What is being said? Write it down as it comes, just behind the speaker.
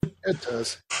It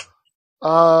does.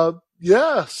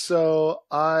 Yeah, so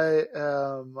I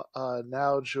am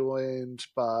now joined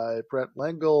by Brent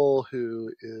Lengel,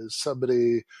 who is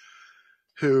somebody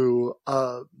who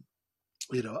I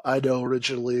know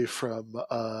originally from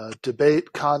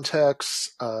debate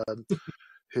contexts.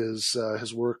 His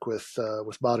work with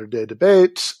modern day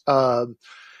debate, and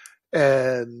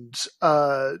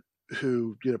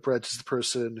who Brent is the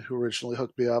person who originally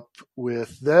hooked me up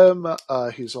with them.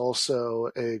 He's also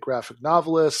a graphic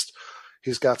novelist.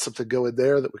 He's got something going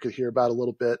there that we could hear about a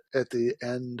little bit at the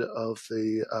end of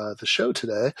the show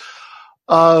today.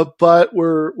 But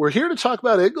we're here to talk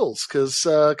about Engels because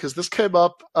this came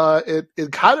up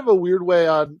in kind of a weird way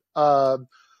on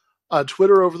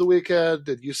Twitter over the weekend,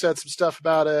 and you said some stuff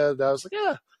about it, and I was like,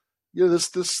 yeah, this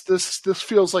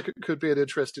feels like it could be an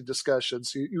interesting discussion.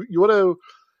 So you want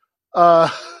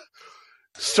to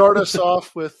start us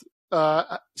off with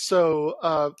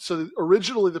so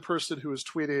originally the person who was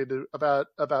tweeting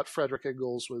about Frederick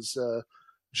Engels was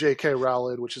J.K.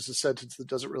 Rowling, which is a sentence that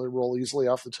doesn't really roll easily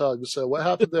off the tongue. So what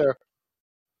happened there?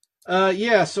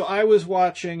 So I was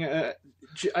watching.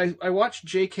 I watched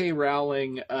J.K.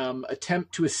 Rowling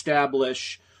attempt to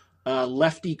establish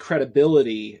lefty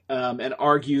credibility and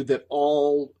argue that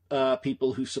all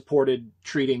people who supported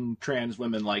treating trans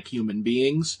women like human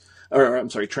beings, or I'm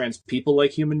sorry, trans people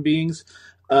like human beings,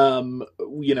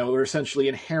 were essentially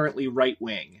inherently right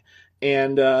wing.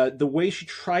 And the way she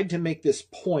tried to make this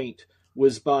point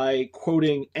was by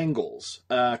quoting Engels,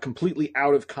 completely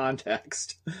out of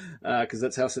context, because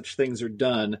that's how such things are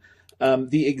done.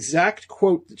 The exact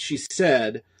quote that she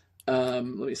said, let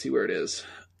me see where it is,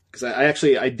 because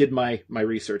I did my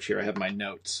research here. I have my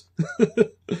notes.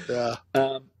 Yeah.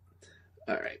 All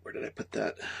right, where did I put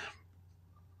that?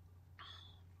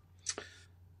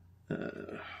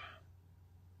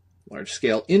 Large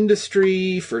scale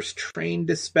industry, first train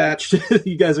dispatched.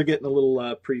 You guys are getting a little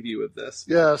preview of this.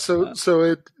 Yeah.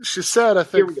 She said, I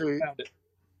think found it.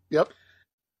 Yep.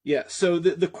 Yeah, so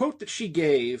the quote that she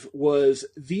gave was,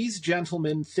 "These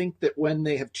gentlemen think that when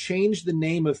they have changed the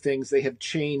name of things, they have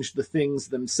changed the things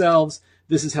themselves.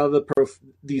 This is how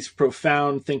these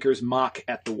profound thinkers mock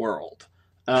at the world."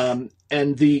 And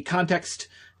the context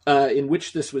in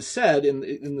which this was said,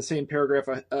 in the same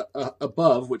paragraph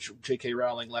above, which J.K.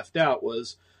 Rowling left out,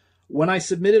 was, "When I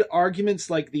submitted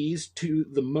arguments like these to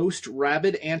the most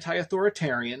rabid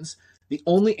anti-authoritarians, the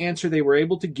only answer they were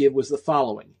able to give was the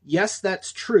following: yes,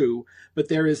 that's true, but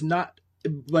there is not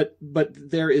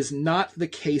the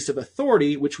case of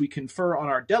authority which we confer on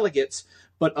our delegates,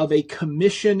 but of a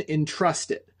commission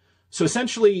entrusted." So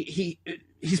essentially,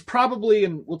 he's probably,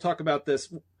 and we'll talk about this.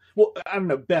 Well, I don't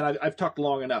know, Ben. I've talked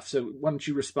long enough, so why don't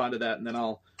you respond to that, and then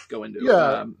I'll go into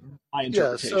my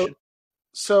interpretation.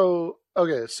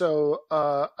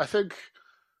 I think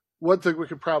one thing we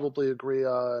could probably agree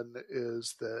on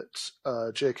is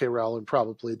that J.K. Rowling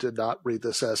probably did not read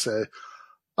this essay.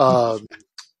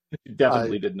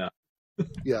 Definitely did not.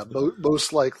 Yeah,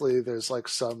 most likely there's like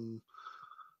some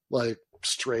like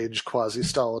strange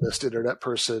quasi-Stalinist internet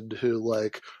person who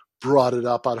like brought it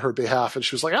up on her behalf, and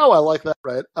she was like, "Oh, I like that,"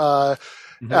 right?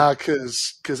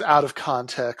 Because out of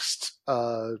context,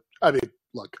 I mean,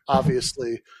 look,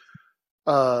 obviously,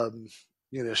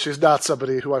 she's not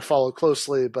somebody who I follow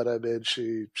closely, but I mean,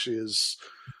 she is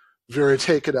very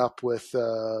taken up with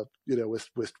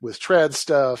with trans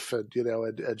stuff, and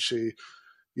she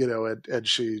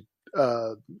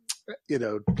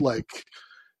like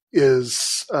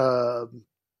is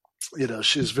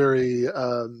she's very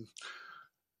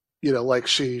like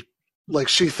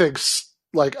she thinks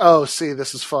like, oh, see,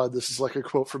 this is fun. This is like a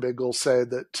quote from Engels saying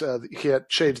that you can't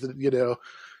change the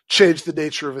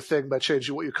nature of a thing by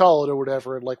changing what you call it or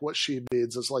whatever. And like what she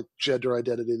means is like gender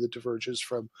identity that diverges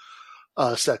from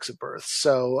sex at birth.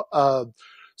 So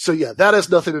yeah, that has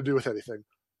nothing to do with anything.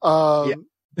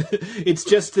 It's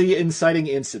just the inciting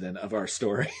incident of our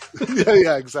story.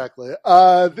 yeah, exactly.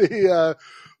 That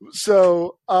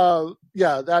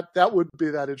wouldn't be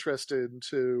that interesting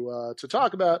to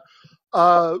talk about.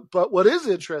 But what is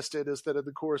interesting is that in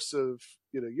the course of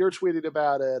you're tweeting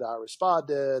about it, I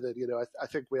responded, and I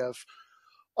think we have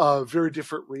very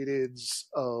different readings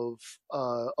of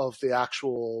the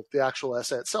actual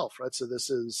essay itself, right? So this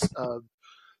is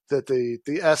that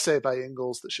the essay by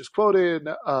Engels that she's quoting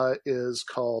is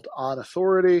called "On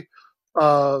Authority,"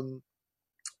 and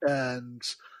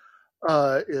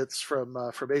it's from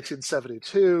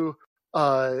 1872.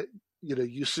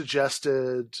 You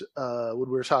suggested when we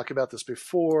were talking about this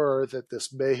before that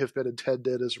this may have been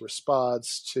intended as a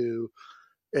response to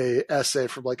a essay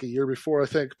from like a year before, I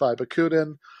think, by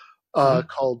Bakunin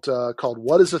called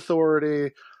 "What is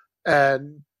Authority?"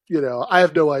 And I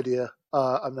have no idea.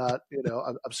 I'm not,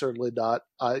 I'm certainly not,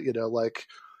 I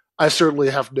certainly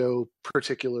have no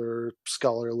particular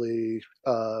scholarly,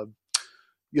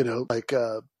 you know, like,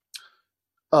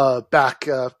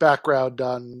 background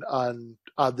on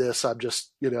this. I'm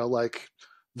just,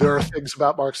 there are things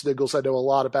about Marx and Engels I know a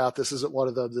lot about. This isn't one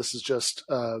of them. This is just,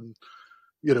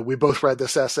 we both read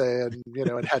this essay and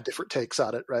had different takes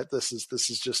on it, right? This is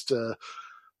just,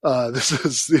 this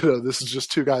is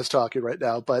just two guys talking right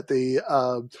now. But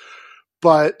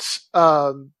but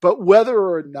whether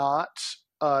or not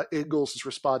Engels is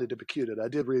responding to Bakunin, I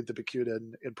did read the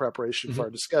Bakunin in preparation for our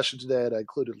discussion today, and I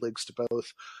included links to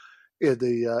both in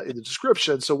the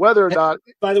description. So whether or not,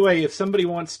 by the way, if somebody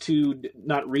wants to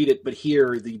not read it but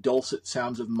hear the dulcet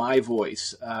sounds of my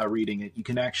voice reading it, you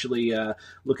can actually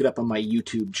look it up on my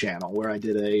YouTube channel where I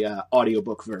did a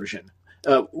audiobook version.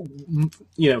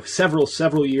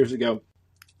 Several years ago,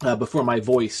 before my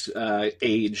voice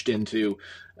aged into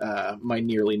my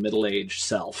nearly middle-aged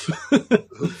self.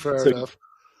 fair enough.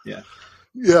 Yeah.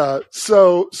 Yeah.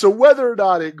 So whether or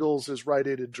not Engels is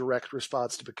writing in direct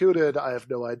response to Bakunin, I have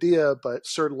no idea, but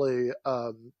certainly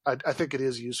I think it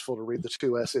is useful to read the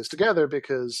two essays together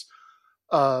because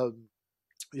Bakunin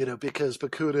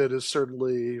is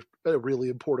certainly a really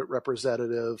important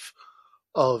representative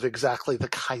of exactly the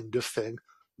kind of thing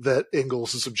that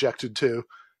Engels is objected to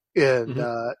in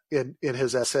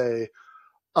his essay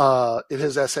on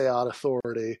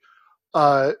authority.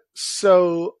 And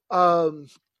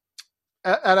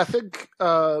I think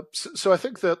so. I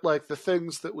think that like the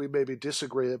things that we maybe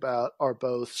disagree about are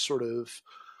both sort of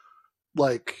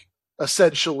like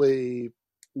essentially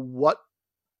what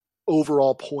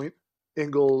overall point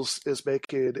Engels is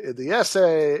making in the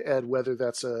essay, and whether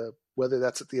that's at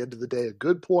the end of the day a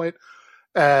good point,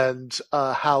 and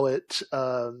how it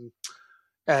and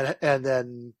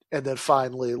then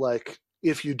finally, like,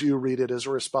 if you do read it as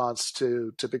a response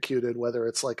to Bakunin, whether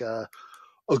it's like a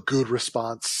good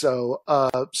response. So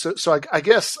I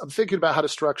guess I'm thinking about how to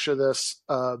structure this.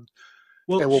 Well,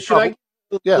 should I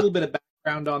give a little bit of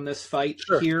background on this fight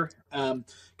here?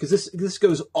 Because this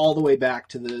goes all the way back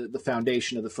to the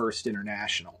foundation of the First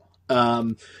International.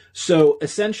 So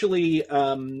essentially,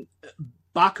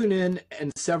 Bakunin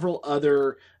and several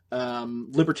other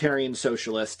libertarian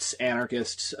socialists,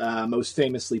 anarchists, most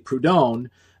famously Proudhon,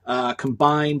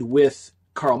 combined with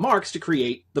Karl Marx to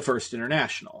create the First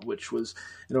International, which was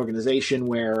an organization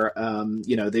where,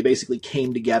 they basically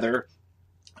came together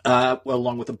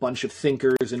along with a bunch of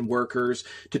thinkers and workers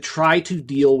to try to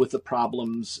deal with the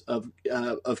problems of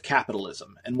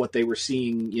capitalism and what they were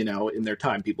seeing, in their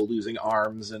time, people losing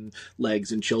arms and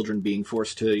legs and children being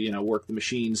forced to, work the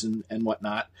machines and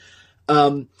whatnot.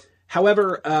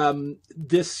 However,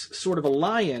 this sort of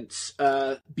alliance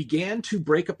began to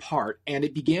break apart, and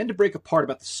it began to break apart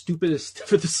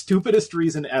for the stupidest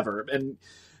reason ever. And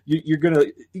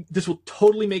this will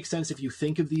totally make sense if you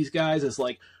think of these guys as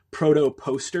like proto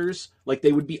posters, like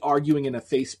they would be arguing in a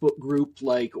Facebook group,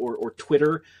 like or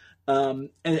Twitter. And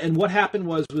what happened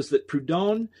was that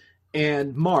Proudhon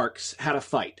and Marx had a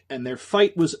fight, and their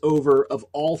fight was over, of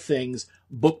all things,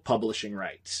 book publishing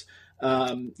rights.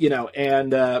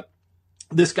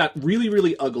 This got really,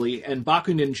 really ugly, and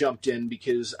Bakunin jumped in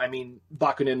because,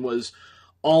 Bakunin was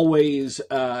always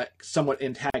somewhat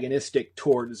antagonistic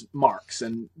towards Marx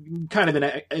and kind of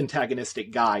an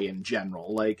antagonistic guy in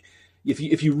general. Like,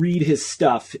 if you read his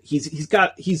stuff,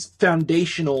 he's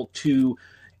foundational to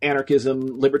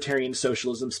anarchism, libertarian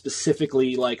socialism,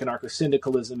 specifically like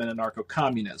anarcho-syndicalism and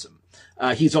anarcho-communism.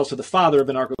 He's also the father of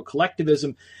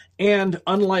anarcho-collectivism, and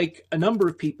unlike a number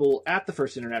of people at the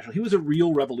First International, he was a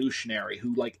real revolutionary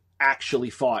who like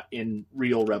actually fought in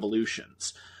real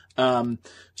revolutions. He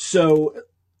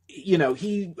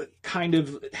kind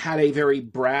of had a very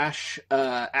brash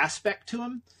aspect to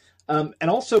him. And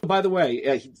also, by the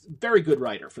way, he's a very good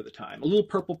writer for the time. A little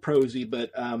purple prosy,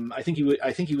 but I think he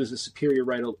was a superior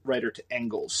writer to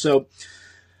Engels. So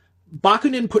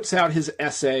Bakunin puts out his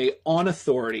essay on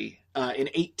authority in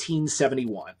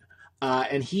 1871,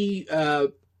 and he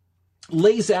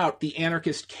lays out the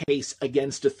anarchist case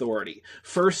against authority.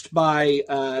 First, by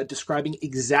describing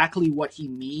exactly what he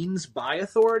means by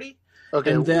authority.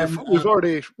 Okay, and then we've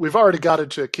already got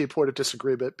into a key point of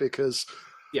disagreement because.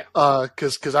 Yeah,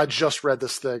 because I just read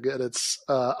this thing, and it's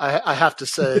I have to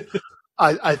say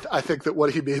I think that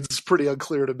what he means is pretty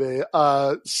unclear to me.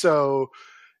 Or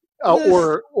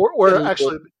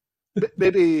actually,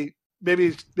 maybe let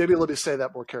me say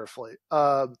that more carefully.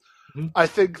 I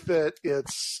think that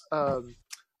it's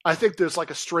I think there's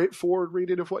like a straightforward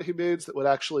reading of what he means that would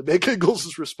actually make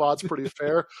Engels' response pretty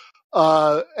fair.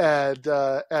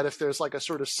 And if there's like a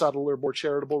sort of subtler, more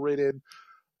charitable reading,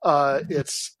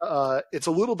 it's a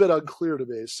little bit unclear to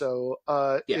me. So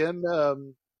Yeah. in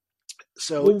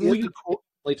We the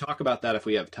can talk about that if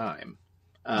we have time.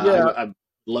 yeah I'd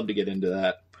love to get into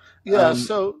that. yeah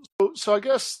so I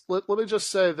guess let me just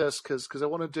say this because I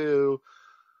want to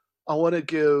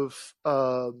give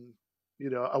I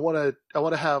want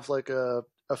to have like a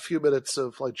few minutes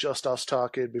of like just us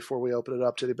talking before we open it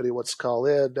up to anybody who wants to call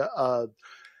in.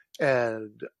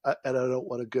 And I don't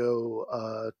want to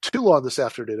go too long this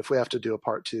afternoon. If we have to do a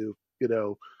part two,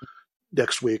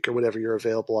 next week or whenever you're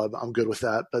available, I'm good with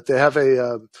that. But they have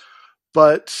a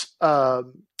but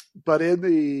in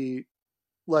the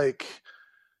like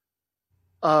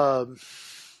um,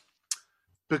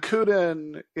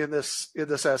 Bakunin in this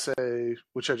essay,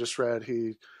 which I just read,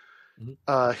 he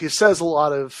says a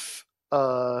lot of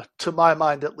to my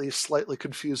mind at least slightly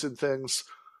confusing things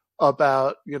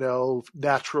about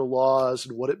natural laws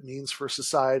and what it means for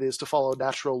societies to follow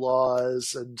natural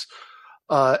laws and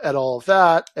all of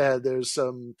that. And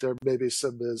there may be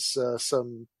some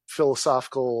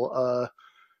philosophical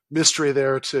mystery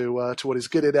there to what he's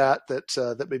getting at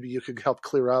that maybe you can help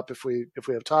clear up if we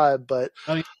have time. But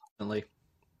Definitely.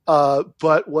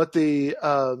 but what the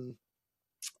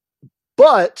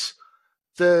but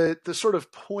the sort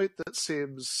of point that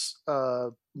seems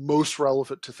most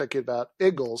relevant to thinking about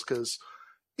Engels, because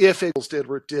if Engels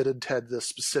did intend this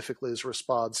specifically as a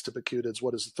response to Bakunin's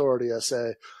 "What is Authority"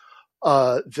 essay,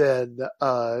 then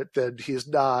he's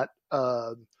not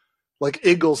like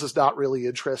Engels is not really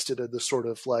interested in the sort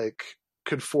of like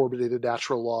conformity to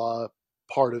natural law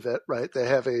part of it, right? They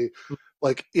have a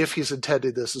like if he's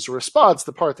intended this as a response,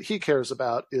 the part that he cares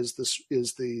about is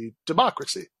the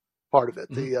democracy part of it,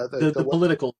 the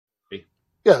political.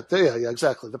 Yeah,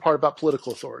 exactly. The part about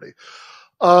political authority,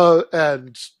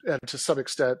 and to some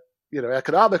extent,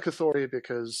 economic authority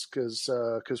because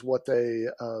what they,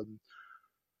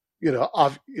 he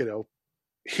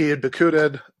and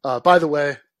Bakunin. By the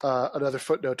way, another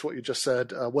footnote to what you just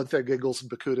said. One thing Engels and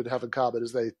Bakunin have in common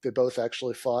is they both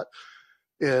actually fought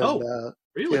in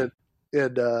really? in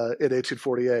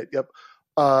 1848. Yep.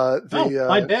 My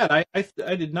bad.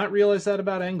 I did not realize that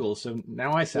about Engels. So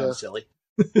now I sound silly.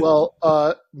 Well,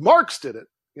 Marx did it.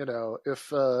 If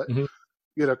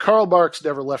Karl Marx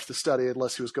never left the study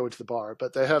unless he was going to the bar.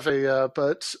 But they have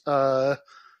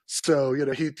so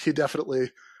he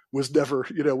definitely was never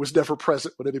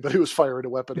present when anybody was firing a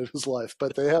weapon in his life.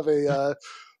 But they have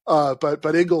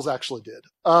but Engels actually did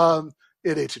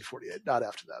in 1848, not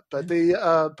after that.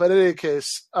 But in any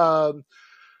case,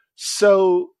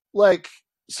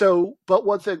 but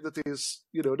one thing that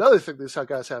another thing these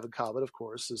guys have in common, of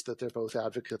course, is that they're both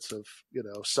advocates of,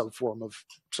 some form of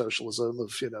socialism,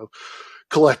 of,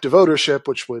 collective ownership,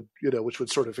 which would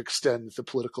sort of extend the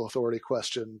political authority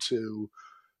question to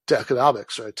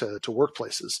economics, right, to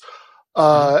workplaces.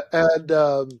 And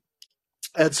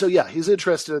so, yeah, he's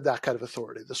interested in that kind of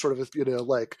authority, the sort of,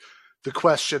 like the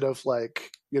question of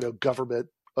like, government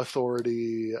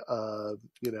authority,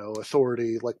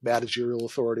 authority, like managerial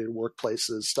authority in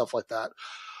workplaces, stuff like that.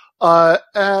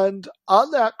 And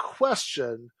on that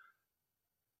question,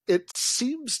 it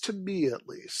seems to me at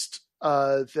least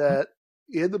that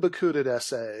in the Bakunin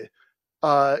essay,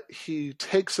 he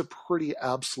takes a pretty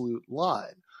absolute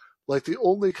line. Like the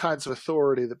only kinds of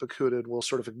authority that Bakunin will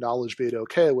sort of acknowledge being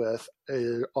okay with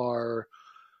are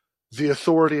the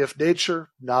authority of nature,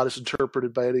 not as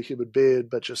interpreted by any human being,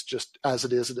 but just as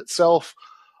it is in itself.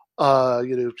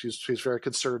 He's very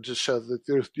concerned to show that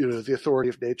the authority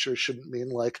of nature shouldn't mean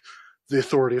like the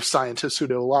authority of scientists who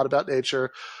know a lot about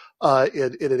nature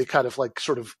in any kind of like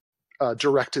sort of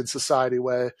directed society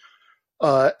way,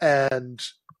 and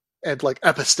like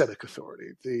epistemic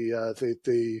authority,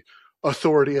 the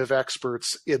authority of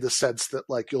experts in the sense that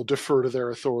like you'll defer to their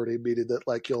authority, meaning that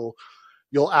like you'll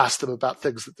ask them about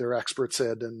things that they're experts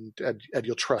in, and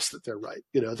you'll trust that they're right.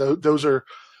 Those are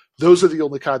the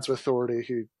only kinds of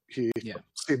authority he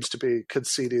seems to be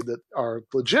conceding that are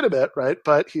legitimate, right?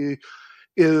 But he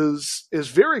is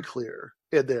very clear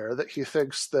in there that he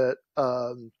thinks that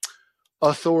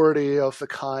authority of the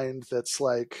kind that's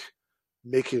like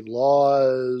making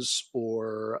laws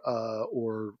or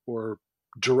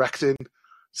directing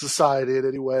society in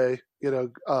any way,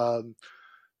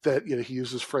 that he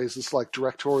uses phrases like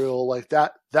directorial, like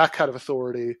that kind of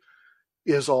authority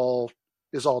is all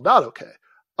not okay.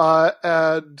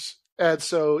 And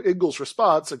so Engels'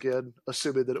 response, again,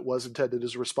 assuming that it was intended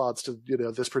as a response to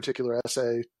this particular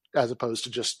essay, as opposed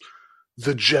to just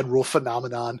the general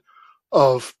phenomenon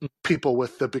of people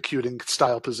with the Bakunin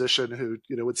style position who,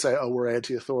 would say, oh, we're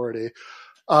anti-authority,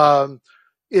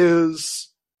 is,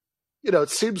 it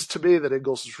seems to me that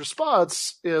Engels'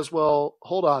 response is, well,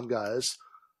 hold on, guys.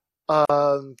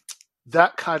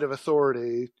 That kind of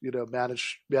authority,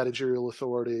 managerial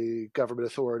authority, government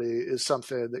authority, is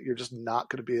something that you're just not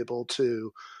going to be able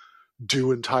to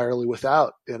do entirely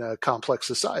without in a complex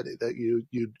society. That you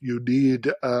need,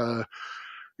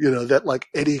 that like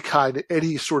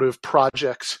any sort of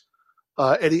project,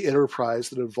 any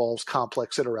enterprise that involves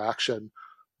complex interaction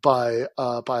by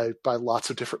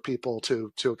lots of different people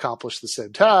to accomplish the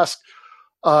same task,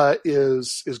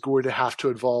 is going to have to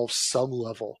involve some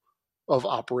level of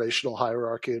operational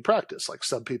hierarchy and practice, like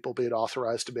some people being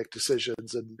authorized to make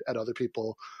decisions and other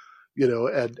people,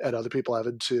 and other people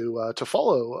having to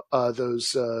follow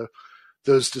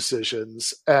those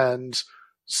decisions. And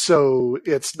so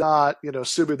it's not,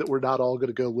 assuming that we're not all going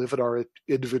to go live in our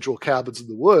individual cabins in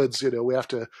the woods, we have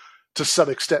to some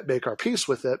extent make our peace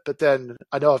with it. But then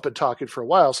I know I've been talking for a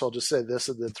while, so I'll just say this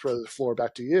and then throw the floor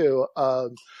back to you.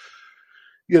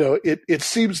 It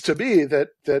seems to me that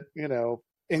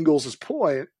Engels'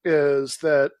 point is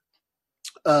that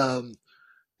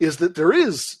there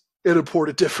is an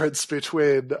important difference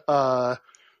between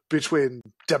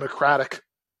democratic,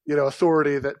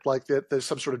 authority, that there's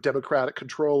some sort of democratic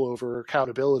control over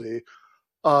accountability,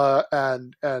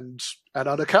 and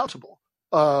unaccountable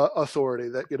authority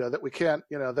that we can't,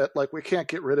 we can't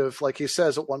get rid of. Like he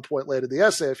says at one point late in the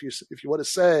essay, if you want to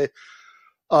say,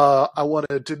 I want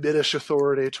to diminish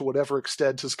authority to whatever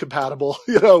extent is compatible,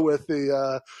 with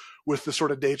the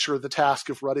sort of nature of the task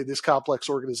of running these complex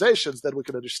organizations, then we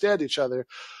can understand each other.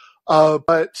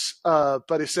 But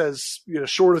he says,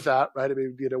 short of that, right? I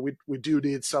mean, we do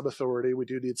need some authority. We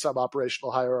do need some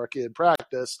operational hierarchy in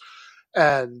practice.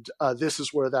 And this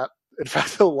is where that, in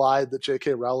fact, the line that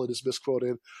J.K. Rowling is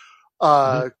misquoting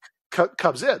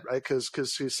comes in, right? Because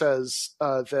he says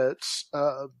that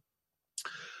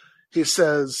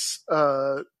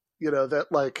that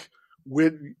like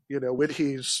when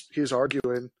he's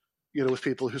arguing with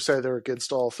people who say they're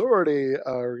against all authority,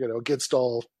 or against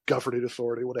all governing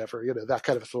authority, whatever, that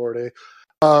kind of authority,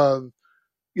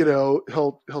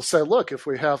 he'll say, look, if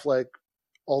we have like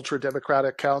ultra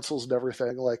democratic councils and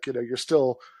everything, like you're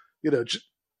still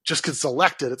just gets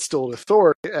elected, it's still an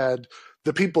authority. And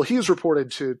the people he's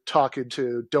talking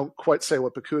to don't quite say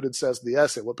what Bakunin says in the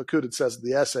essay. What Bakunin says in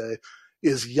the essay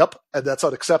is, yep, and that's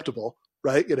unacceptable,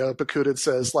 right? Bakunin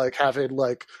says like having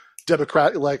like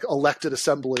democratic, like elected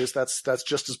assemblies, that's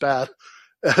just as bad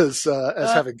as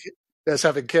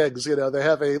having kings. They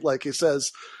have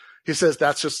he says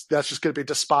that's just going to be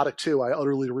despotic too. I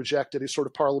utterly reject any sort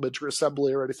of parliamentary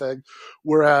assembly or anything.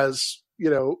 Whereas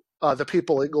the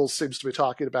people Engels seems to be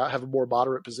talking about have a more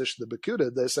moderate position than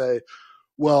Bakunin. They say,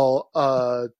 well,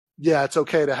 yeah, it's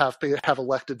okay to have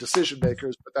elected decision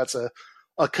makers, but that's a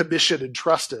commission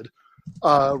entrusted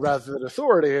rather than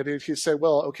authority. And he'd say,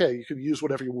 well, okay, you can use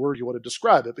whatever word you want to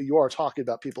describe it, but you are talking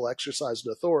about people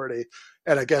exercising authority,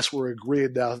 and I guess we're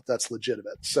agreeing now that that's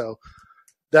legitimate. So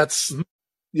that's,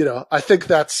 I think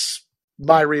that's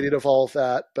my reading of all of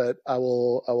that, but I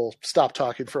will stop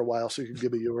talking for a while so you can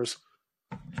give me yours.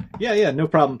 Yeah, no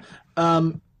problem.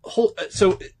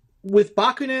 So with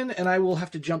Bakunin, and I will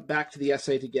have to jump back to the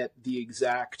essay to get the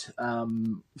exact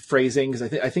phrasing,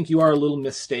 because I think you are a little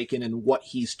mistaken in what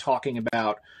he's talking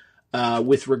about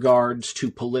with regards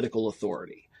to political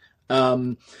authority.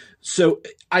 So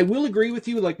I will agree with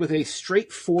you, like with a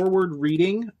straightforward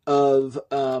reading of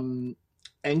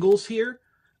Engels here,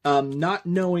 not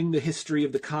knowing the history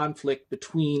of the conflict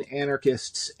between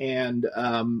anarchists and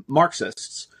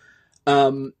Marxists,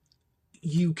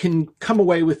 you can come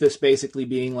away with this basically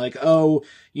being like, oh,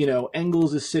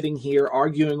 Engels is sitting here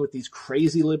arguing with these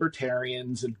crazy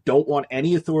libertarians and don't want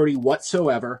any authority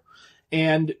whatsoever.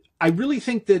 And I really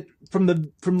think that from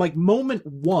moment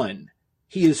one,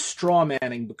 he is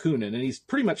strawmanning Bakunin, and he's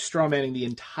pretty much strawmanning the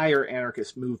entire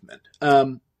anarchist movement.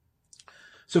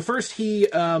 So first, he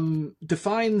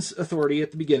defines authority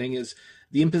at the beginning as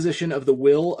the imposition of the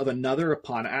will of another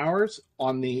upon ours.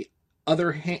 On the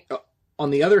other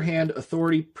hand,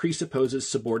 authority presupposes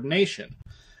subordination.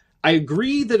 I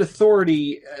agree that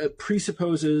authority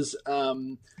presupposes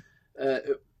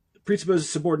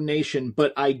subordination,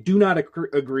 but I do not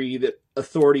agree that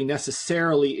authority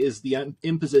necessarily is the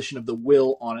imposition of the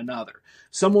will on another.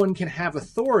 Someone can have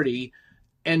authority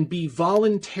and be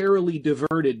voluntarily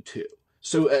diverted to.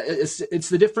 So it's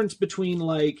the difference between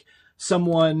like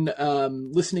someone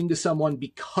listening to someone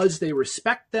because they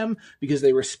respect them, because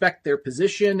they respect their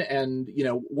position and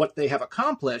what they have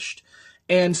accomplished,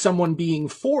 and someone being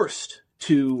forced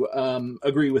to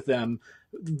agree with them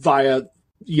via,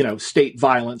 state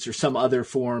violence or some other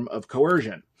form of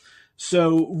coercion.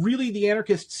 So really the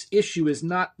anarchists' issue is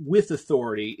not with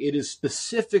authority, it is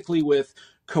specifically with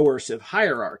coercive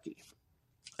hierarchy.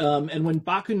 And when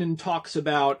Bakunin talks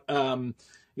about,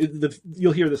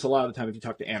 you'll hear this a lot of the time if you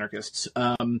talk to anarchists.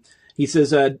 He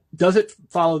says, "Does it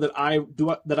follow that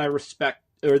I respect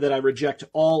or that I reject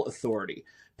all authority?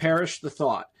 Perish the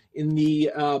thought. In the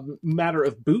matter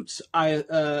of boots,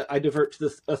 I divert to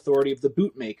the authority of the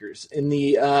bootmakers. In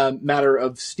the matter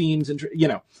of steams and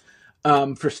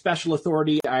for special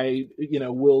authority, I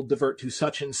will divert to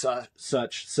such and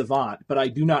such savant, but I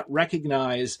do not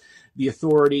recognize the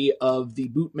authority of the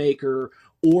bootmaker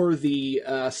or the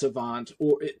savant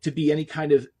or to be any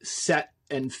kind of set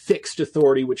and fixed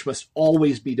authority which must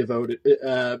always be devoted,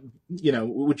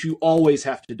 which you always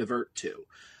have to divert to."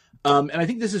 And I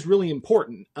think this is really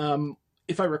important.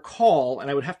 If I recall,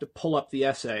 and I would have to pull up the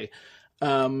essay,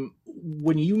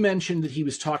 when you mentioned that he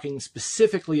was talking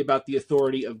specifically about the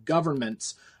authority of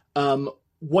governments,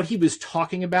 what he was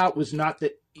talking about was not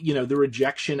that, the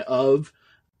rejection of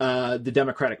the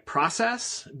democratic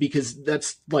process, because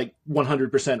that's like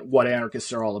 100% what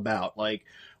anarchists are all about. Like,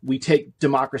 we take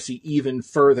democracy even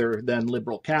further than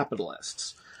liberal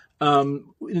capitalists.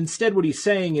 Instead, what he's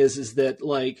saying is that,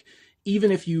 like,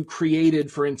 even if you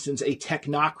created, for instance, a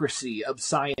technocracy of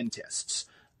scientists,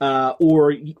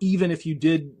 or even if you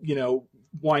did,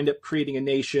 wind up creating a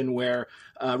nation where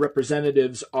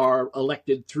representatives are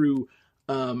elected through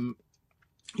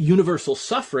universal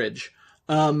suffrage,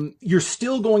 you're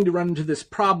still going to run into this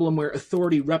problem where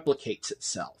authority replicates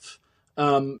itself.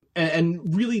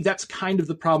 And really, that's kind of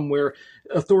the problem, where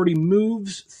authority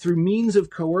moves through means of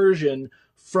coercion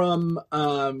from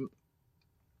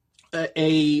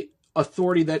a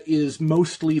authority that is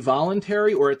mostly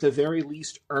voluntary, or at the very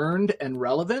least earned and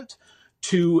relevant,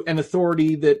 to an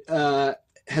authority that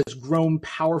has grown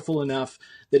powerful enough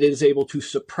that it is able to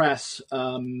suppress,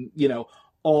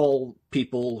 all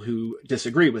people who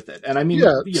disagree with it. And I mean,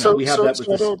 we have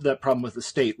that problem with the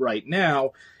state right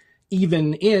now.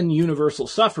 Even in universal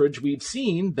suffrage, we've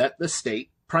seen that the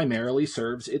state primarily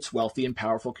serves its wealthy and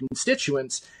powerful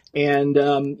constituents. And,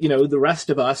 the rest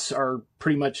of us are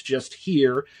pretty much just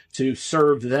here to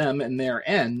serve them and their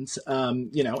ends,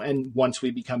 and once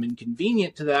we become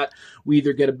inconvenient to that, we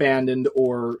either get abandoned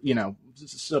or,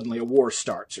 suddenly a war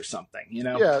starts or something,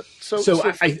 Yeah.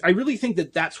 So I really think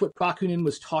that that's what Bakunin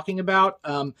was talking about,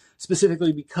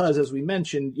 specifically because, as we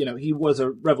mentioned, he was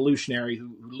a revolutionary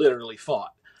who literally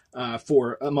fought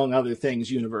for, among other things,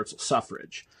 universal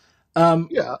suffrage.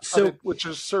 Which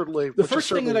is certainly the first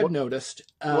thing that I've noticed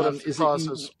is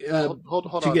that hold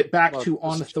to on, get back to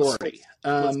on authority.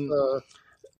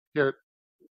 Here,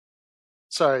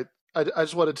 sorry, I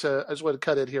just wanted to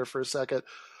cut in here for a second.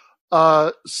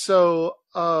 I have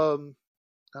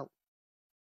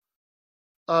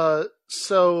I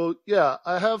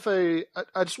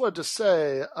just wanted to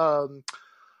say on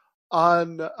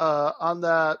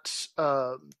that.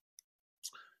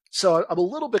 So I'm a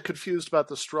little bit confused about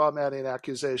the straw manning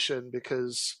accusation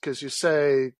because you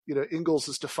say, Engels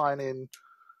is defining.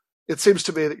 It seems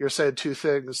to me that you're saying two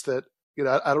things that,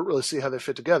 I don't really see how they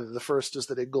fit together. The first is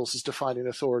that Engels is defining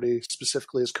authority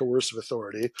specifically as coercive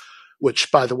authority,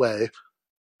 which, by the way,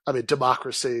 I mean,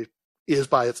 democracy is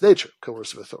by its nature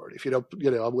coercive authority. If you don't,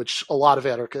 which a lot of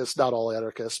anarchists, not all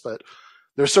anarchists, but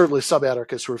there's certainly some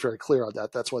anarchists who are very clear on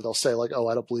that. That's why they'll say, like, oh,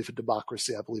 I don't believe in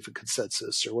democracy, I believe in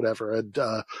consensus or whatever. And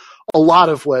a lot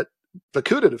of what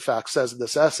Bakunin, in fact, says in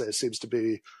this essay seems to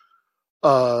be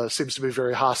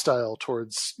very hostile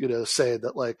towards, saying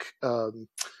that, like,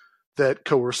 that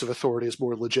coercive authority is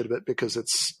more legitimate because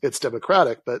it's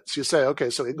democratic. But so you say, okay,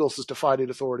 so Engels is defining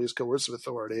authority as coercive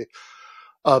authority,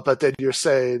 but then you're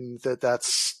saying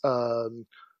that's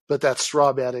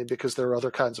straw manning because there are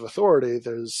other kinds of authority.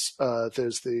 There's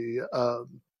the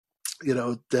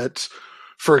that,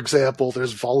 for example,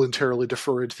 there's voluntarily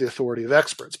deferring to the authority of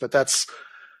experts, but that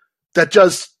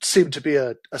does seem to be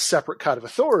a separate kind of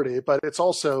authority, but it's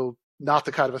also not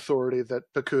the kind of authority that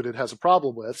Bakunin has a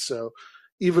problem with. So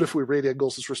even if we read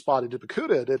Engels as responding to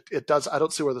Bakunin, it does. I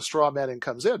don't see where the straw manning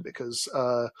comes in because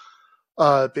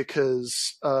Bakunin,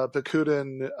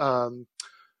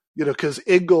 because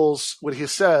Engels, when he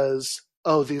says,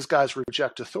 "Oh, these guys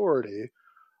reject authority,"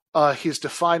 he's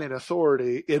defining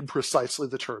authority in precisely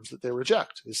the terms that they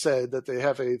reject. He's saying that they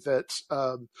have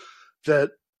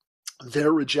that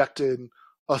they're rejecting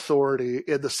authority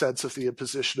in the sense of the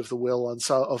imposition of the will on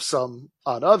some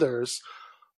on others,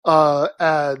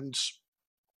 and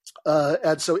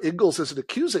so Engels isn't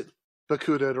accusing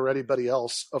Bakunin or anybody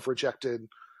else of rejecting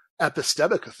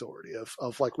epistemic authority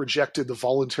of like rejecting the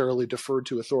voluntarily deferred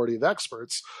to authority of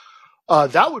experts,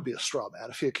 that would be a straw man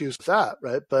if he accused of that,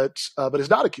 right? But he's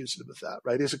not accusing him of that,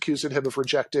 right? He's accusing him of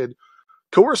rejecting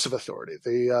coercive authority,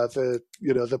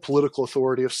 the political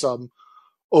authority of some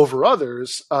over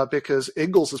others, because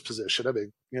Engels' position, I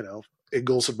mean,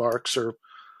 Engels and Marx are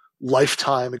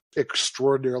lifetime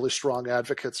extraordinarily strong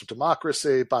advocates of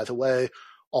democracy, by the way,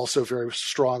 also very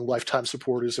strong lifetime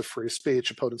supporters of free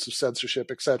speech, opponents of censorship,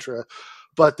 etc.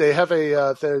 But they have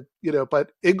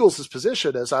but Engels'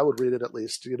 position, as I would read it at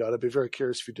least, and I'd be very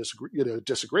curious if you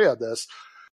disagree on this,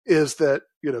 is that,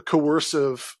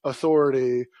 coercive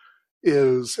authority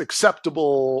is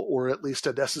acceptable, or at least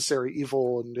a necessary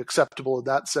evil, and acceptable in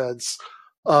that sense,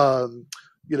 to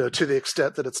the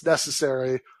extent that it's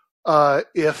necessary,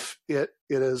 if it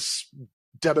is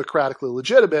democratically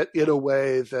legitimate in a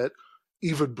way that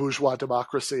even bourgeois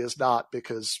democracy is not,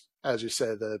 because, as you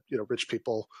say, the rich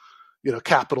people,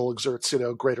 capital exerts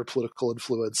greater political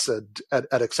influence and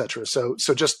et cetera. So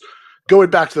just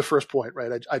going back to the first point,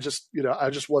 right? I just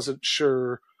wasn't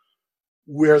sure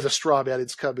where the straw man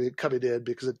is coming in,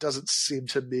 because it doesn't seem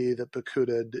to me that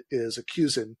Bakunin is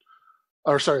accusing,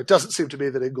 it doesn't seem to me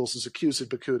that Engels is accusing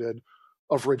Bakunin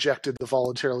of rejecting the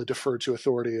voluntarily deferred to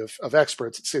authority of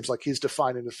experts. It seems like he's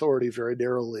defining authority very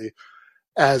narrowly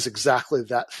as exactly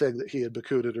that thing that he and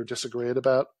Bakunin are disagreeing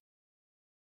about.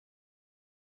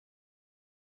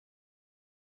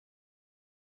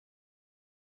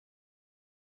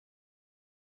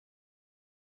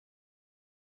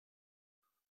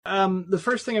 The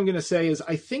first thing I'm going to say is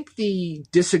I think the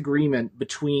disagreement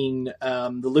between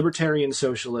the libertarian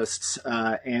socialists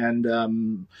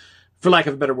and, for lack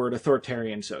of a better word,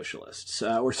 authoritarian socialists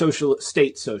or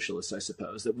state socialists, I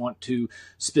suppose, that want to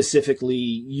specifically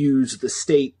use the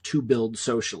state to build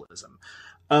socialism.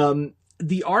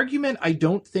 The argument, I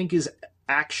don't think, is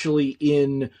actually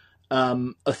in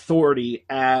authority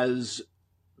as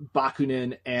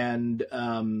Bakunin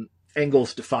and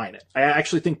Engels define it. I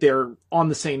actually think they're on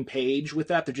the same page with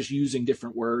that. They're just using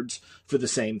different words for the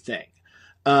same thing.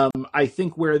 I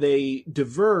think where they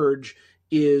diverge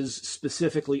is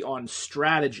specifically on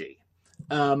strategy.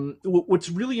 What's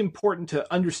really important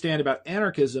to understand about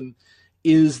anarchism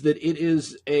is that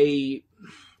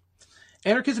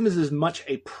anarchism is as much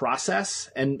a process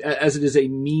and as it is a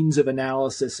means of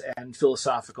analysis and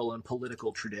philosophical and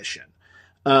political tradition.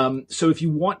 So if you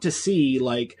want to see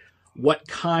what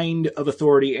kind of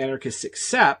authority anarchists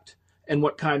accept and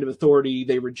what kind of authority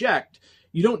they reject,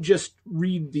 you don't just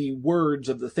read the words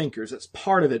of the thinkers. That's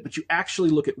part of it, but you actually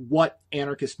look at what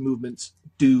anarchist movements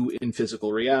do in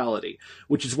physical reality,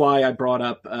 which is why I brought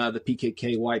up the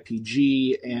PKK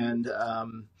YPG and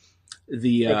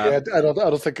the. Okay,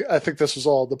 I think this was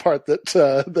all the part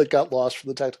that got lost from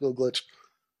the technical glitch.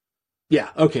 Yeah.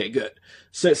 Okay. Good.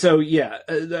 So yeah,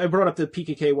 I brought up the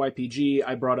PKK YPG.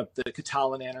 I brought up the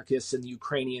Catalan anarchists and the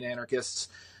Ukrainian anarchists.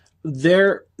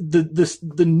 The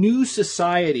new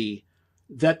society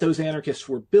that those anarchists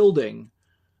were building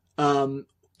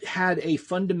had a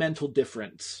fundamental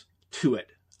difference to it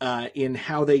in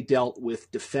how they dealt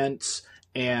with defense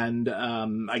and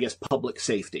I guess public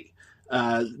safety.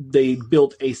 They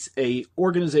built a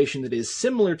organization that is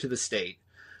similar to the state,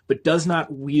 but does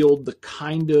not wield the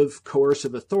kind of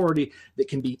coercive authority that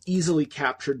can be easily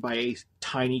captured by a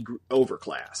tiny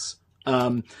overclass.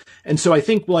 And so I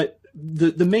think what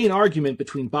the main argument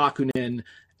between Bakunin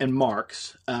and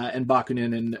Marx and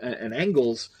Bakunin and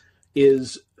Engels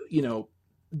is,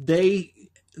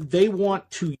 they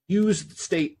want to use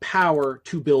state power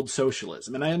to build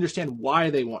socialism. And I understand why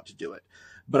they want to do it,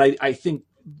 but I think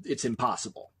it's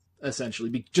impossible,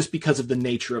 essentially, just because of the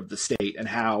nature of the state and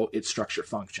how its structure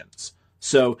functions.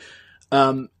 So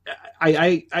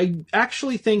I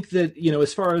actually think that,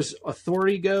 as far as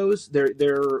authority goes,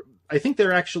 I think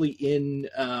they're actually in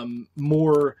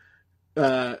more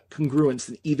congruence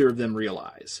than either of them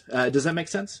realize. Does that make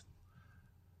sense?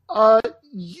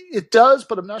 It does,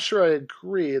 but I'm not sure I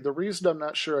agree. The reason I'm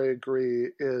not sure I agree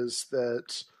is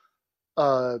that,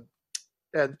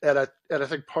 and I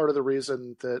think part of the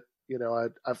reason that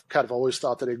I've kind of always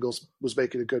thought that Engels was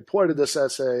making a good point in this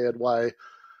essay, and why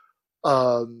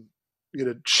reading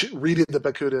the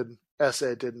Bakunin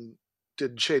essay didn't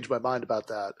change my mind about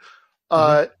that.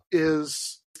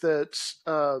 Is that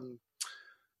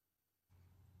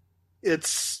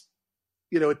it's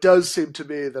it does seem to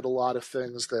me that a lot of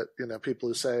things that people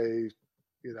who say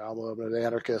I'm an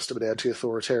anarchist, I'm an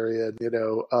anti-authoritarian,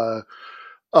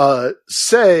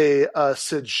 say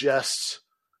suggest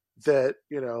that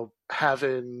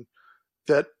having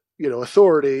that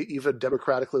authority, even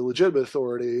democratically legitimate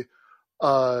authority,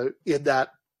 in that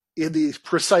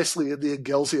precisely in the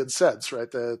Engelsian sense, right?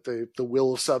 The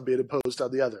will of some being imposed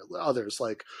on the others.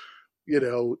 Like,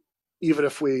 even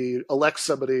if we elect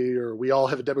somebody or we all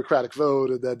have a democratic vote,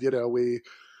 and then we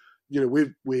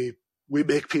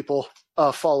make people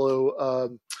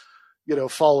follow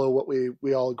follow what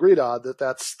we all agreed on,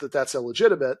 that's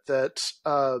illegitimate.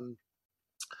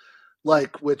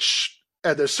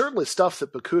 And there's certainly stuff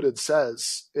that Bakunin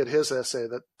says in his essay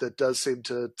that does seem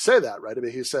to say that, right? I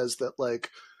mean, he says that like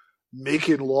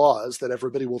making laws that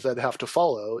everybody will then have to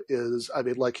follow is, I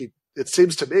mean, it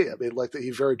seems to me, I mean, like that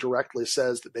he very directly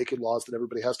says that making laws that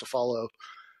everybody has to follow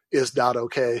is not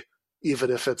okay,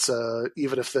 even if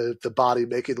the body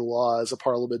making the law is a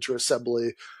parliament or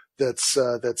assembly that's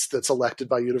elected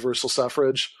by universal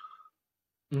suffrage.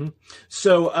 Mm-hmm.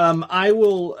 So I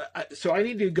will. So I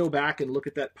need to go back and look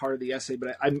at that part of the essay,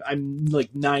 but I'm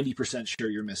like 90% sure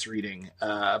you're misreading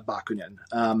Bakunin.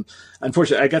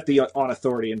 Unfortunately, I got the on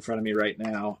authority in front of me right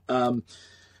now.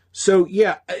 So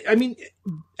yeah, I mean,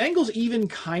 Engels even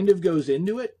kind of goes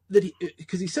into it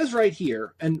because he says right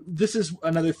here, and this is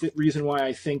another reason why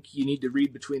I think you need to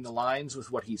read between the lines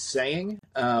with what he's saying,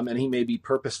 and he may be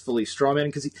purposefully strawmanning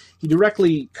because he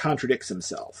directly contradicts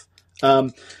himself.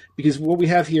 Because what we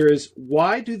have here is,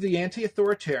 why do the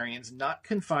anti-authoritarians not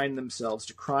confine themselves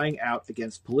to crying out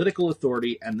against political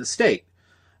authority and the state?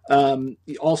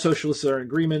 All socialists are in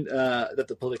agreement that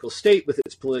the political state with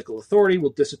its political authority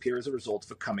will disappear as a result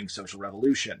of a coming social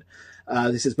revolution.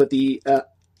 This is, but the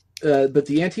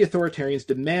anti-authoritarians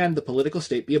demand the political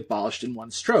state be abolished in one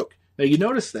stroke. Now you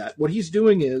notice that what he's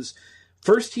doing is,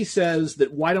 first he says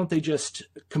that why don't they just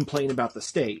complain about the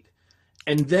state?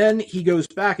 And then he goes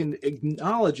back and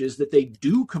acknowledges that they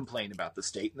do complain about the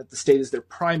state and that the state is their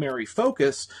primary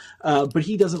focus, but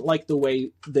he doesn't like the way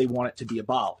they want it to be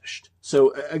abolished.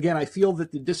 So again, I feel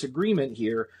that the disagreement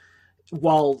here,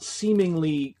 while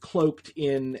seemingly cloaked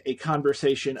in a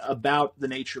conversation about the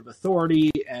nature of authority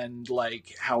and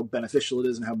like how beneficial it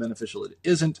is and how beneficial it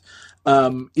isn't,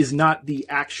 is not the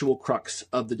actual crux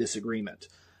of the disagreement.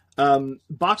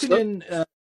 Bakunin...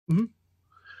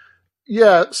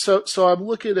 Yeah, so I'm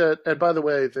looking at, and by the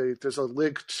way, there's a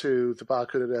link to the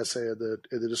Bakunin essay in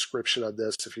the description on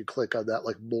this. If you click on that,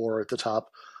 like more at the top,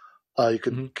 you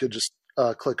could just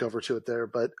click over to it there.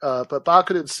 But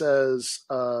Bakunin says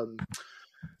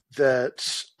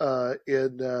that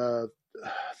in the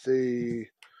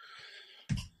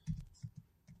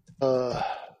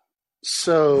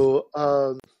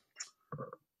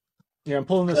yeah, I'm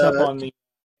pulling this up on the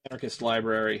anarchist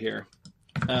library here.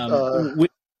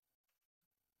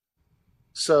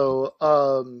 So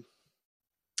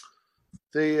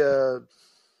the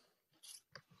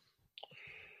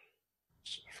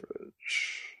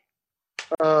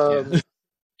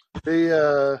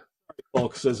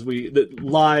folks, as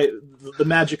the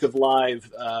magic of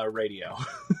live radio.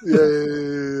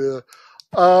 yeah.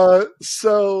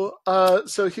 So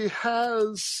he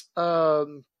has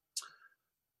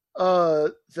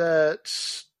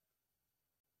that.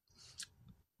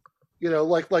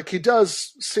 Like he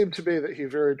does seem to me that he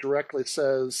very directly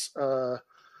says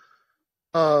what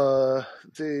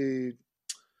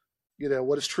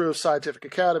is true of scientific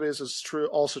academies is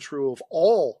also true of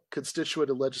all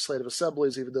constituent and legislative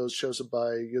assemblies, even those chosen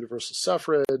by universal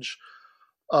suffrage.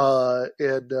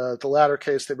 In the latter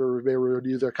case, they may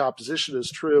renew their composition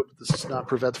is true, but this does not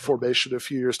prevent the formation in a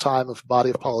few years' time of a body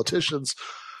of politicians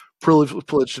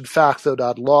privileged in fact, though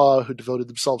not in law, who devoted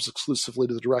themselves exclusively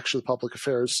to the direction of public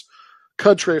affairs.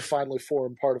 Country finally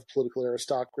formed part of political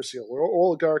aristocracy or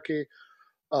oligarchy,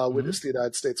 witness the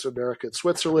United States of America and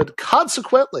Switzerland.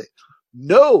 Consequently,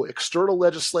 no external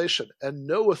legislation and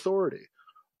no authority,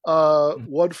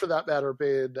 one for that matter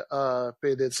being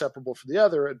inseparable from the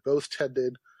other, and both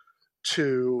tended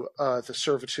to the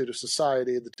servitude of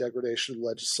society and the degradation of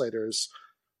legislators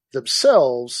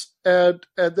themselves. And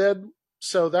then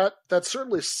so that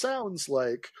certainly sounds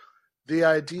like the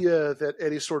idea that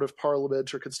any sort of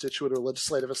parliament or constituent or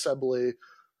legislative assembly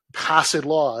passing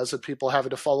laws and people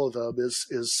having to follow them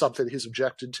is something he's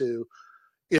objected to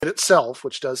in itself,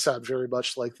 which does sound very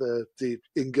much like the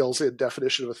Engelsian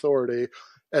definition of authority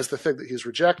as the thing that he's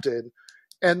rejecting.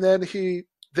 And then he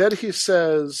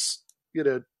says,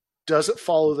 does it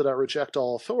follow that I reject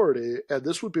all authority? And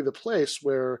this would be the place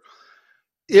where,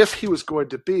 if he was going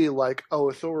to be like, oh,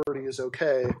 authority is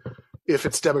okay if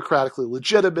it's democratically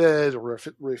legitimate, or if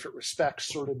it respects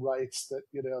certain rights that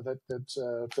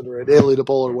that are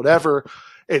inalienable or whatever,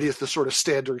 and if the sort of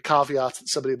standard caveats that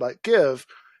somebody might give,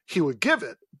 he would give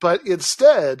it. But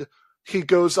instead, he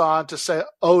goes on to say,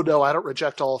 oh no, I don't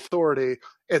reject all authority,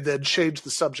 and then change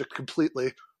the subject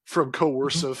completely from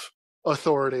coercive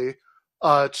authority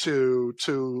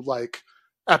to like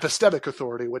epistemic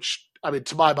authority, which I mean,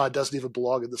 to my mind, doesn't even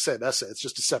belong in the same essay. It's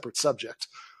just a separate subject.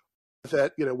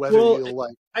 That whether Well, you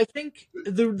like. I think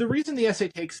the reason the essay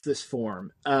takes this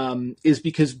form is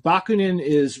because Bakunin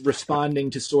is responding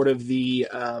to sort of the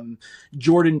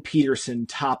Jordan Peterson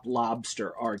top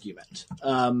lobster argument,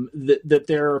 that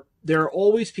there are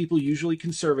always people, usually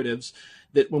conservatives,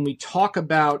 that when we talk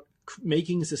about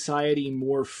making society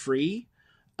more free,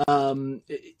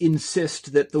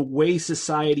 insist that the way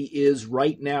society is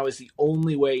right now is the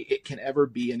only way it can ever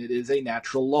be, and it is a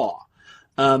natural law.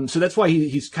 So that's why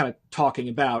he's kind of talking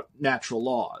about natural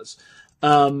laws.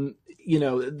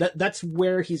 That's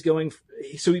where he's going.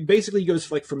 So he basically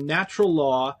goes like from natural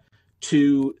law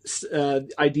to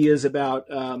ideas about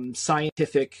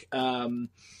scientific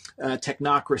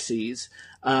technocracies,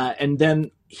 and then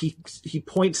he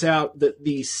points out that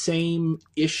the same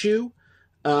issue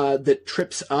that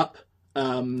trips up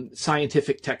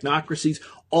scientific technocracies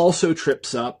also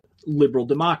trips up liberal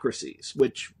democracies,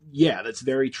 which, yeah, that's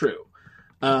very true.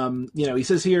 He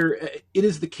says here, it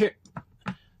is the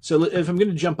so if I'm going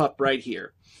to jump up right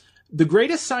here, the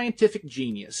greatest scientific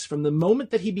genius, from the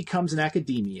moment that he becomes an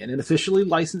academician, an officially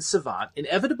licensed savant,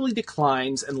 inevitably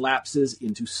declines and lapses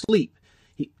into sleep.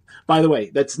 By the way,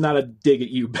 that's not a dig at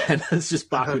you, Ben. It's just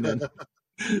Bakunin.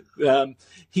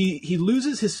 He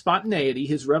loses his spontaneity,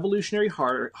 his revolutionary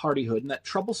hardihood, and that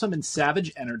troublesome and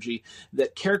savage energy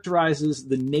that characterizes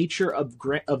the nature of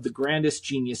the grandest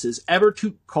geniuses ever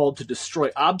called to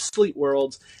destroy obsolete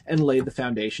worlds and lay the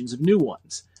foundations of new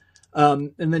ones.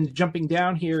 And then jumping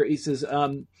down here, he says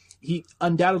he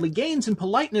undoubtedly gains in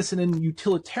politeness and in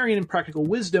utilitarian and practical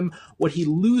wisdom what he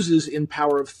loses in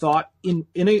power of thought. In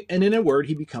a word,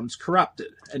 he becomes corrupted.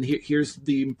 And here's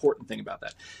the important thing about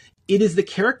that. It is the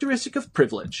characteristic of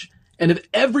privilege, and of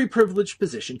every privileged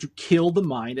position, to kill the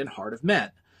mind and heart of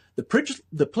men. The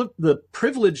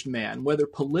privileged man, whether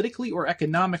politically or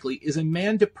economically, is a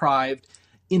man deprived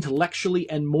intellectually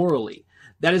and morally.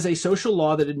 That is a social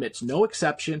law that admits no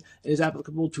exception and is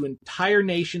applicable to entire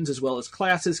nations as well as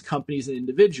classes, companies, and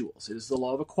individuals. It is the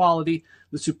law of equality,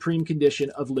 the supreme condition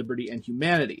of liberty and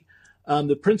humanity.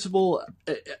 The principle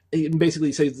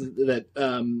basically says that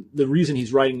the reason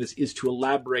he's writing this is to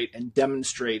elaborate and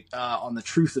demonstrate on the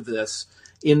truth of this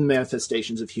in the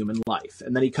manifestations of human life.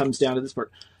 And then he comes down to this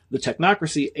part. The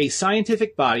technocracy, a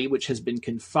scientific body which has been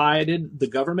confided the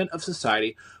government of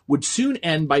society, would soon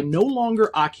end by no longer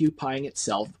occupying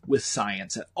itself with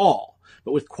science at all,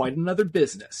 but with quite another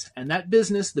business. And that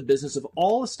business, the business of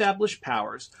all established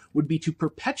powers, would be to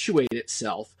perpetuate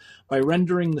itself by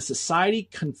rendering the society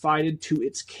confided to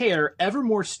its care ever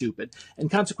more stupid and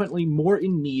consequently more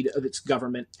in need of its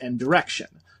government and direction.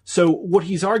 So what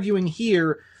he's arguing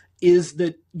here is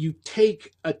that you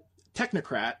take a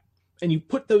technocrat and you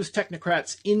put those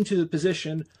technocrats into the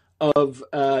position of,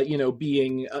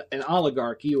 being an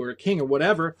oligarchy or a king or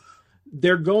whatever,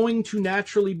 they're going to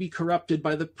naturally be corrupted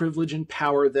by the privilege and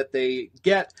power that they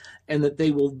get, and that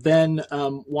they will then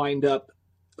wind up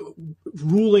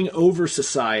ruling over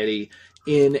society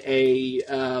in a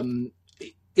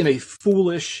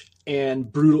foolish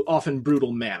and brutal, often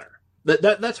brutal manner.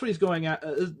 That's what he's going at.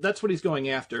 That's what he's going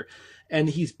after, and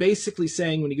he's basically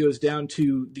saying, when he goes down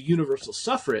to the universal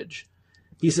suffrage,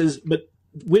 he says, but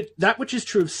that which is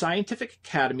true of scientific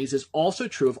academies is also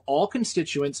true of all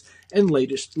constituents and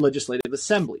legislative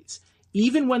assemblies,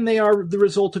 even when they are the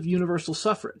result of universal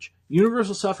suffrage.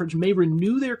 Universal suffrage may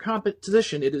renew their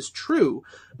composition, it is true,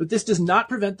 but this does not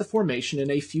prevent the formation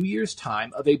in a few years'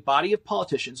 time of a body of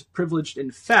politicians privileged in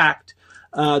fact,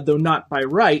 though not by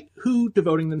right, who,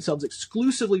 devoting themselves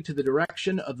exclusively to the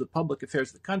direction of the public affairs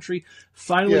of the country,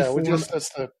 finally that's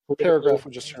the paragraph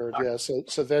we just heard. Yeah.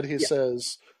 So then he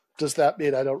says, does that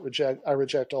mean I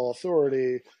reject all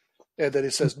authority? And then he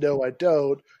says, no, I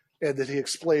don't. And then he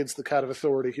explains the kind of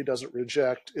authority he doesn't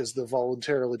reject is the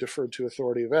voluntarily deferred to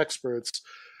authority of experts.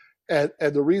 And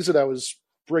the reason I was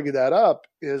bringing that up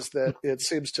is that it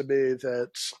seems to me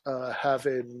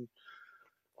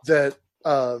that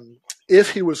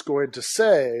if he was going to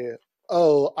say,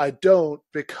 oh, I don't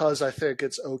because I think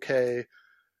it's okay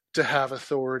to have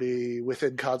authority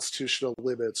within constitutional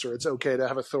limits, or it's okay to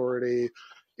have authority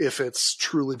if it's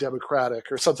truly democratic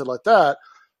or something like that,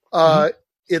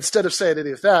 instead of saying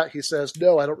any of that, he says,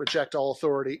 no, I don't reject all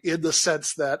authority in the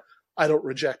sense that I don't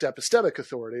reject epistemic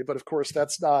authority. But of course,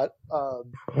 that's not,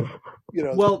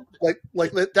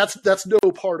 that's no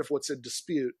part of what's in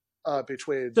dispute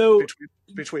between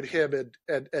him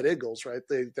and Engels, right?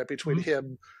 Between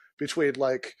him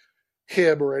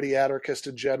or any anarchist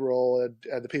in general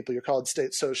and the people you're calling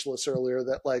state socialists earlier,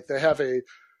 that like they have a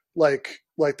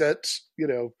that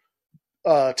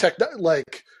Yes,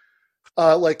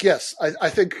 I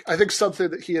think something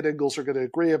that he and Engels are going to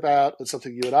agree about, and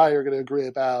something you and I are going to agree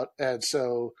about, and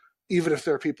so even if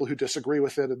there are people who disagree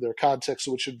with it in their context,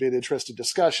 which would be an interesting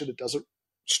discussion, it doesn't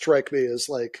strike me as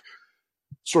like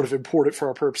sort of important for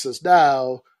our purposes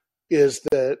now. Is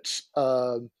that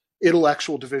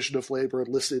intellectual division of labor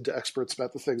and listening to experts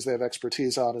about the things they have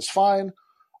expertise on is fine.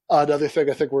 Another thing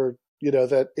I think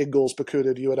that Engels,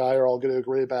 Bakunin, you and I are all going to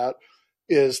agree about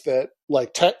is that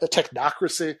like the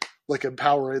technocracy, like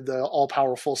empowering the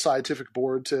all-powerful scientific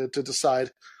board to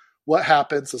decide what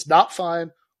happens is not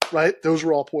fine, right? Those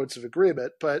are all points of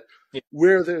agreement. But Yeah.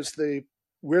 where there's going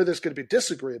to be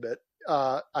disagreement,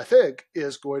 I think,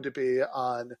 is going to be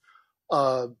on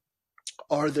um,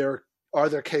 are there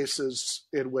cases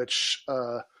in which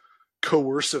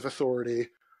coercive authority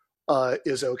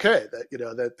is okay,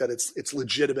 that that it's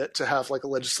legitimate to have like a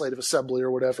legislative assembly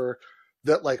or whatever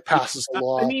that like Yeah. passes a I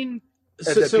law, mean, and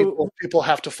so, then so people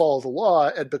have to follow the law.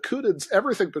 And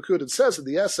everything Bakunin says in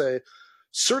the essay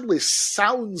certainly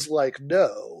sounds like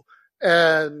no.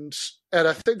 And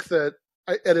I think that,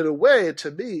 and in a way,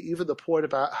 to me, even the point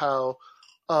about how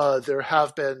there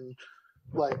have been,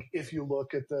 like, if you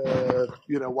look at the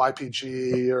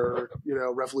YPG or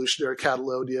Revolutionary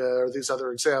Catalonia or these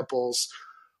other examples,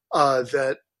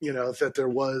 that there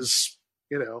was,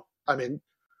 I mean,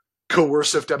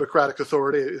 coercive democratic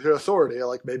authority.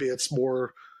 Like maybe it's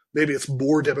more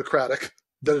democratic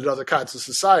than in other kinds of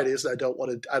societies. And I don't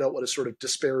want to sort of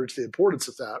disparage the importance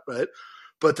of that, right?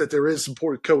 But that there is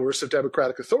important coercive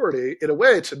democratic authority, in a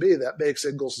way, to me, that makes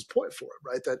Engels' point for it,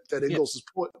 right? That yeah. Engels'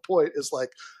 point is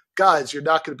like, guys, you're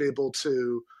not going to be able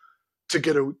to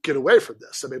get away from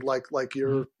this. I mean, like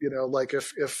Mhm. you're, like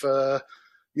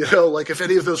like if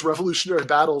any of those revolutionary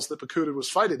battles that Bakunin was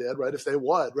fighting in, right, if they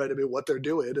won, right, I mean, what they're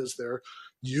doing is they're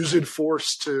using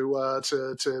force to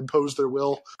impose their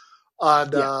will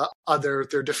Yeah. on their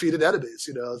defeated enemies.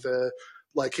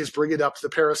 Like he's bringing up the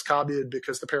Paris Commune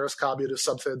because the Paris Commune is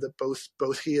something that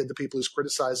both he and the people he's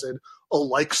criticizing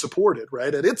alike supported,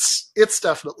 right? And it's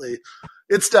definitely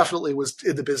was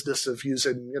in the business of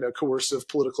using coercive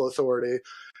political authority.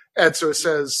 And so it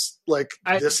says, like,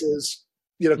 I, this is,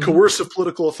 mhm. coercive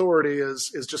political authority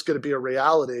is just going to be a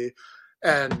reality.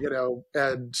 And,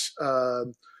 and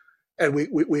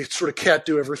we sort of can't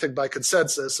do everything by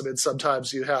consensus. I mean,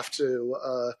 sometimes you have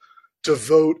to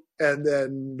vote and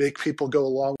then make people go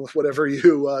along with whatever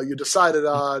you decided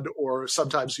on, or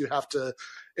sometimes you have to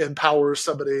empower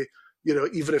somebody,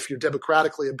 even if you're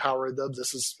democratically empowering them.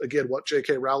 This is again what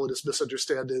J.K. Rowling is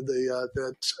misunderstanding,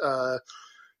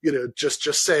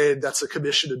 just saying that's a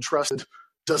commission entrusted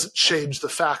doesn't change the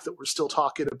fact that we're still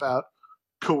talking about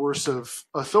coercive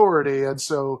authority. And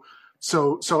so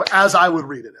as I would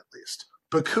read it, at least,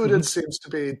 Bakunin Mhm. seems to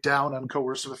be down on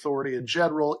coercive authority in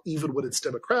general, even when it's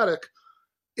democratic.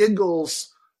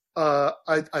 Engels,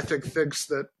 I think, thinks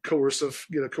that coercive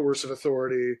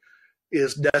authority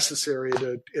is necessary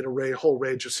in a whole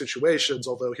range of situations,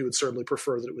 although he would certainly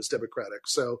prefer that it was democratic.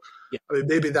 So, Yeah. I mean,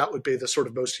 maybe that would be the sort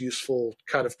of most useful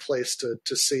kind of place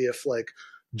to see if, like,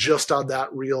 just on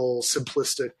that real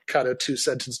simplistic kind of 2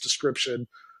 sentence description,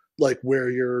 like where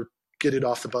you're getting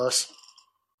off the bus.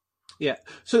 Yeah.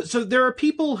 So there are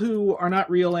people who are not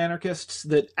real anarchists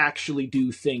that actually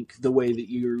do think the way that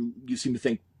you seem to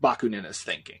think Bakunin is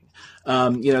thinking.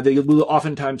 They will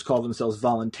oftentimes call themselves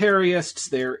voluntarists.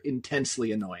 They're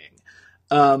intensely annoying.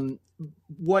 Um,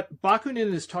 what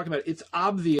Bakunin is talking about, it's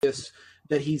obvious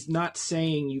that he's not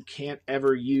saying you can't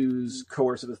ever use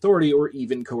coercive authority or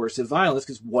even coercive violence,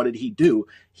 because what did he do?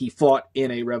 He fought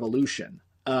in a revolution.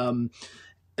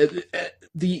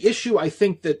 The issue I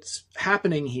think that's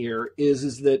happening here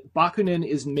is that Bakunin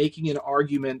is making an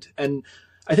argument, and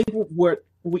I think what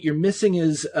you're missing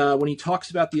is when he talks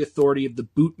about the authority of the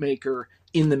bootmaker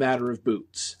in the matter of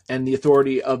boots, and the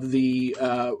authority of the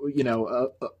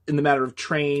in the matter of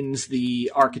trains, the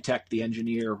architect, the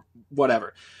engineer,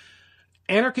 whatever.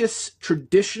 Anarchists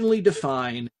traditionally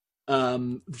define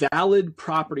valid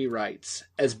property rights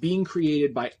as being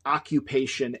created by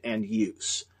occupation and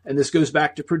use. And this goes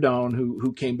back to Proudhon,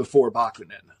 who came before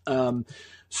Bakunin.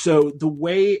 So the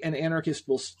way an anarchist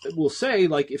will say,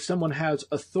 like, if someone has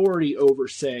authority over,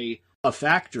 say, a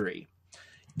factory,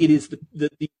 it is the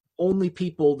only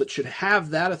people that should have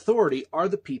that authority are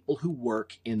the people who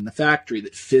work in the factory,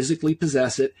 that physically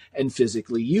possess it and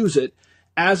physically use it,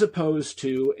 as opposed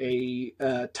to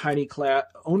a tiny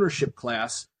ownership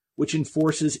class which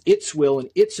enforces its will and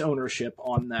its ownership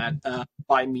on that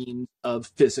by means of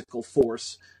physical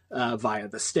force via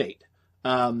the state.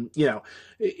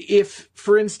 If,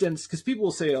 for instance, because people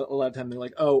will say a lot of time, they're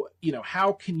like, oh,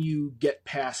 how can you get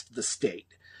past the state?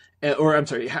 Or I'm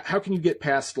sorry, how can you get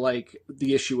past like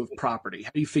the issue of property?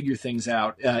 How do you figure things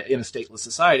out in a stateless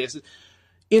society?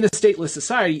 In a stateless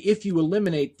society, if you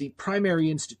eliminate the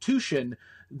primary institution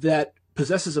that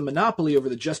possesses a monopoly over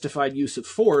the justified use of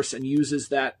force and uses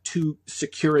that to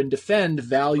secure and defend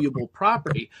valuable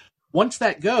property, once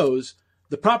that goes,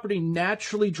 the property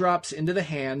naturally drops into the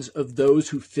hands of those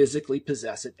who physically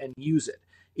possess it and use it.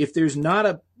 If there's not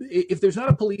a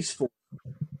police force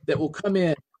that will come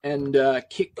in and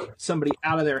kick somebody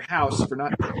out of their house for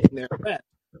not paying their rent,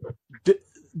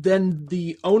 then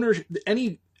the owner,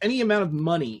 any amount of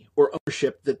money or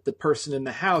ownership that the person in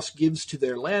the house gives to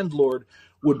their landlord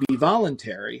would be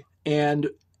voluntary. And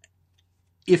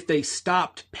if they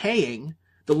stopped paying,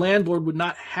 the landlord would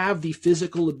not have the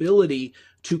physical ability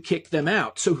to kick them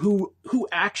out. So who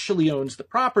actually owns the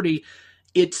property?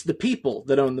 It's the people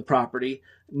that own the property,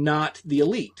 not the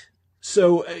elite.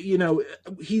 So,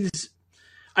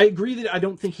 I agree that I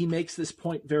don't think he makes this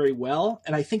point very well,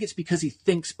 and I think it's because he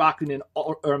thinks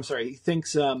he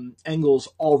thinks Engels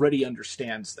already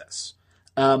understands this,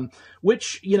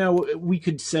 which we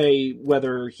could say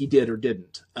whether he did or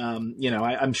didn't.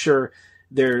 I'm sure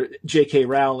J.K.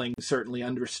 Rowling certainly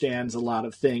understands a lot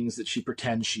of things that she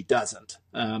pretends she doesn't,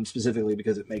 specifically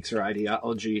because it makes her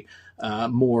ideology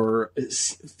more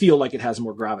feel like it has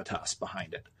more gravitas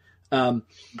behind it.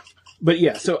 But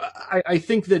yeah, so I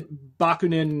think that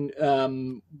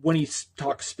Bakunin, when he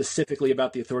talks specifically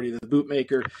about the authority of the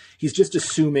bootmaker, he's just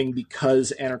assuming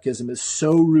because anarchism is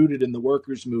so rooted in the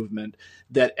workers' movement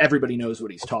that everybody knows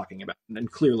what he's talking about,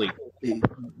 and clearly they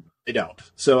don't.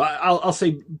 So I'll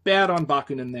say bad on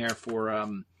Bakunin there for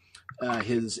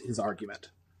his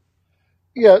argument.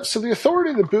 Yeah, so the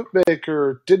authority of the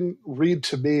bootmaker didn't read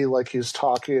to me like he's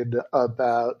talking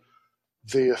about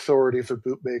the authority of a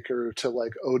bootmaker to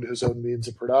like own his own means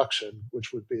of production,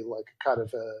 which would be like kind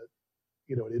of an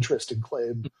interesting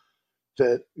claim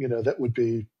that that would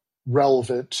be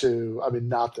relevant to. I mean,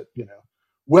 not that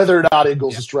whether or not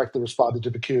Engels is directly responding to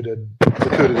Bakunin.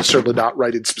 Bakunin is certainly not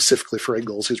writing specifically for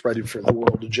Engels; he's writing for the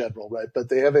world in general, right? But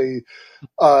they have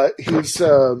but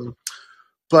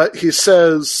he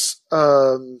says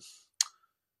that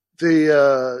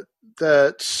the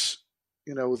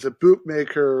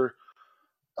bootmaker.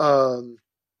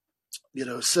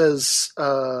 Says,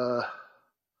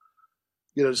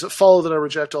 does it follow that I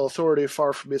reject all authority?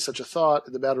 Far from me such a thought.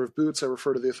 In the matter of boots, I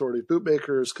refer to the authority of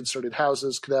bootmakers. Concerning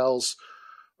houses, canals,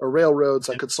 or railroads,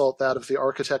 I consult that of the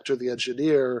architect or the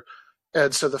engineer.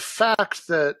 And so the fact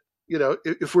that,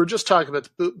 if we're just talking about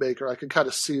the bootmaker, I can kind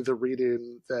of see the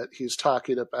reading that he's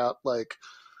talking about, like,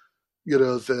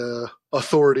 the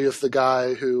authority of the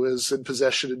guy who is in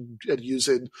possession and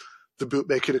using the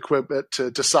bootmaking equipment to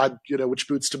decide, which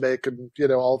boots to make and,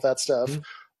 all that stuff.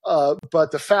 Mm-hmm.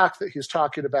 But the fact that he's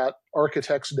talking about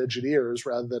architects and engineers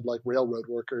rather than like railroad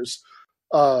workers,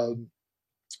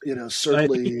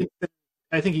 certainly.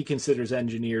 I think he considers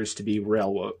engineers to be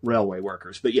railway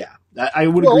workers, but yeah, I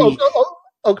would agree.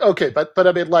 Okay, but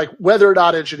I mean, like, whether or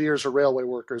not engineers are railway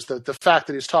workers, the fact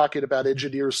that he's talking about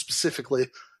engineers specifically,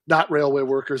 not railway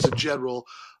workers in general,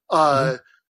 mm-hmm.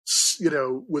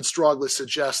 Would strongly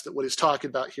suggest that what he's talking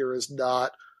about here is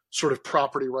not sort of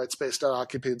property rights based on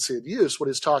occupancy and use. What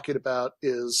he's talking about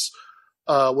is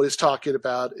epistemic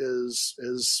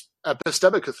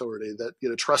authority, that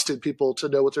trusting people to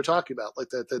know what they're talking about. Like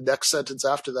the next sentence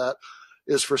after that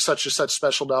is, for such and such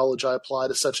special knowledge I apply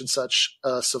to such and such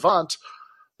savant.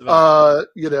 And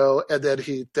then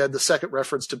the second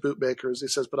reference to bootmakers, he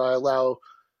says, but I allow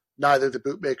neither the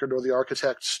bootmaker nor the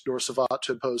architect nor savant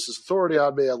to impose his authority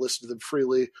on me. I listen to them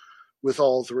freely with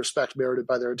all the respect merited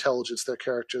by their intelligence, their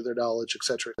character, their knowledge, et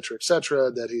cetera, et cetera, et cetera.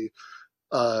 And then he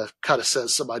kind of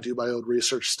says some I do my own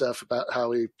research stuff about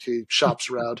how he shops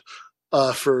around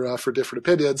for different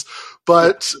opinions.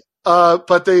 But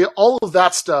all of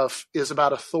that stuff is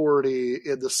about authority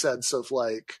in the sense of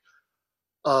like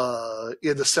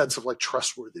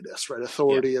trustworthiness, right?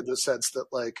 Authority in the sense that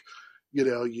like,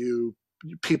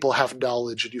 people have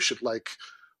knowledge and you should like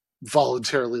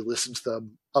voluntarily listen to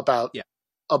them about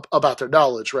their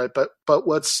knowledge, right? But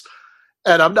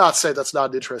and I'm not saying that's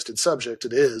not an interesting subject,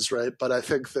 it is, right? But I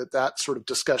think that sort of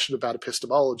discussion about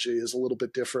epistemology is a little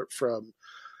bit different from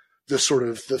the sort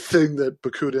of the thing that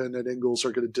Bakunin and Engels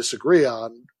are going to disagree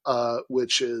on,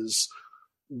 which is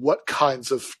what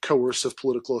kinds of coercive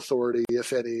political authority,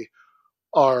 if any,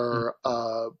 are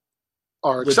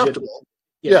acceptable.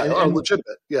 Yeah, and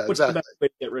legitimate. Yeah, what's the exactly. best way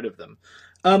to get rid of them?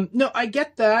 No, I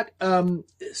get that.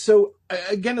 So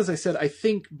again, as I said, I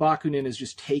think Bakunin is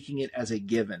just taking it as a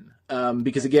given,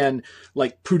 because again,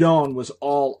 like Proudhon was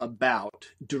all about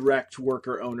direct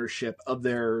worker ownership of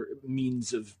their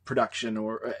means of production,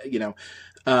 or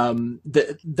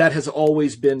that has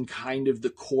always been kind of the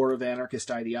core of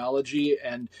anarchist ideology.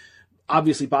 And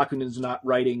obviously Bakunin's not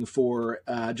writing for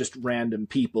just random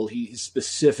people. He's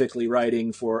specifically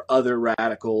writing for other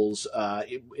radicals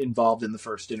involved in the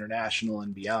First International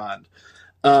and beyond.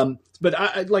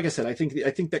 But like I said, I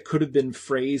think that could have been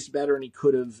phrased better, and he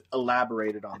could have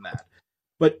elaborated on that.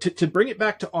 But to bring it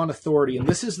back to on authority, and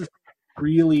this is the thing that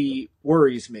really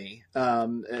worries me,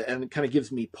 and it kind of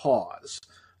gives me pause.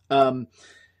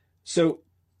 So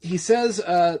he says,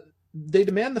 they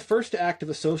demand the first act of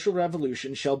a social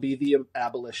revolution shall be the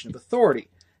abolition of authority.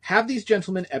 Have these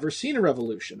gentlemen ever seen a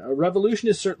revolution? A revolution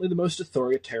is certainly the most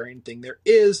authoritarian thing there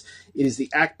is. It is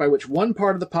the act by which one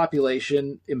part of the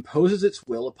population imposes its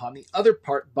will upon the other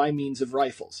part by means of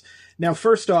rifles. Now,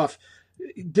 first off,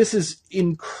 this is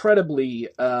incredibly,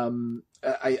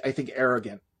 I think,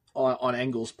 arrogant on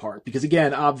Engels' part, because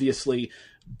again, obviously,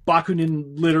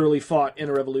 Bakunin literally fought in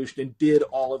a revolution and did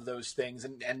all of those things,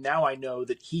 and now I know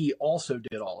that he also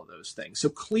did all of those things. So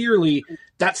clearly,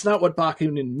 that's not what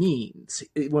Bakunin means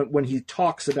when he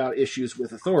talks about issues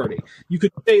with authority. You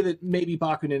could say that maybe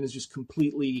Bakunin is just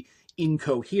completely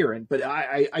incoherent, but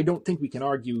I don't think we can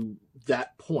argue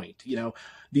that point.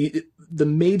 The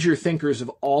major thinkers of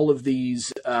all of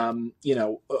these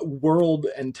world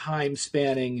and time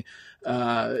spanning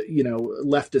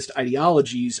leftist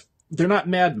ideologies, they're not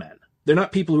madmen. They're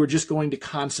not people who are just going to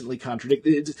constantly contradict.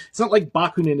 It's not like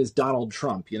Bakunin is Donald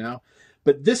Trump,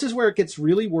 But this is where it gets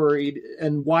really worried,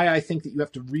 and why I think that you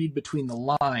have to read between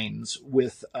the lines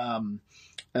with On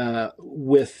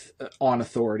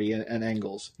Authority and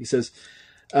Engels. He says,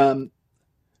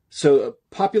 so a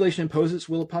population imposes its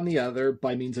will upon the other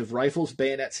by means of rifles,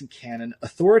 bayonets, and cannon.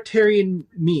 Authoritarian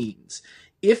means,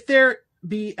 if there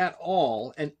be at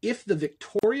all, and if the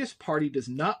victorious party does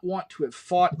not want to have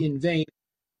fought in vain,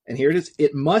 and here it is,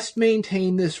 it must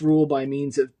maintain this rule by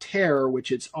means of terror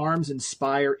which its arms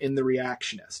inspire in the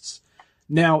reactionists.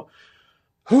 Now,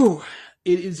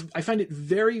 I find it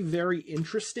very, very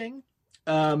interesting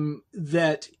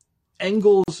that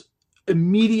Engels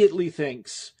immediately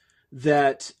thinks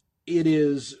that it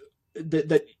is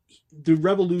that the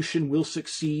revolution will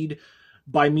succeed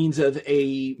by means of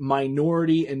a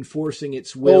minority enforcing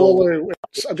its will. Wait.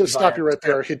 I'm going to stop you right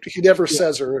there. He never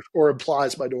says or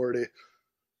implies minority.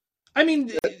 I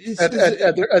mean,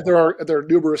 there are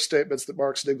numerous statements that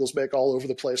Marx and Engels make all over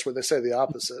the place where they say the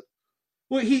opposite.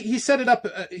 Well, he set it up.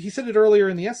 He said it earlier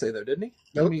in the essay, though, didn't he?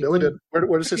 No, he didn't.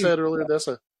 Where does he say it earlier in the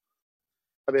essay?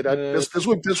 I mean,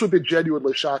 this would be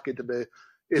genuinely shocking to me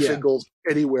if Engels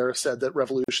anywhere said that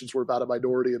revolutions were about a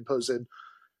minority imposing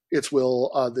its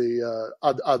will on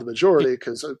the majority,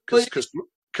 because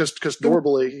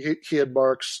normally he and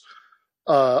Marx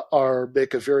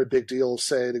make a very big deal of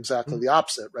saying exactly the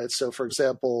opposite, right? So, for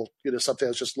example, something I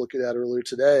was just looking at earlier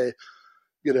today,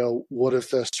 one of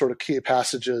the sort of key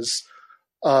passages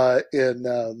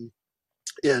in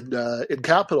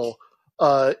Capital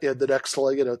in the next,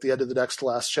 at the end of the next to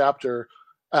last chapter,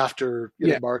 after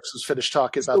Marx has finished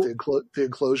talking about the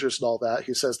enclosures and all that,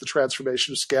 he says the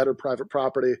transformation of scattered private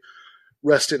property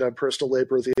resting on personal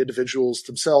labor of the individuals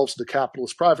themselves into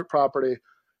capitalist private property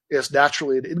is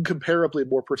naturally an incomparably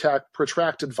more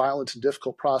protracted, violent, and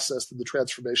difficult process than the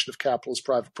transformation of capitalist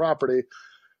private property,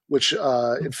 which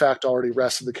in fact already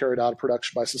rests in the carried out of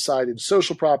production by society into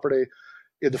social property.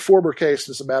 In the former case,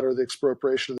 it's a matter of the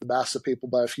expropriation of the mass of people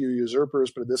by a few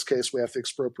usurpers, but in this case, we have the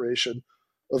expropriation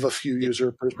of a few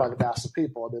usurpers by the mass of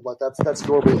people. I mean, like that's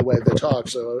normally the way they talk.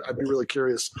 So I'd be really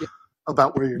curious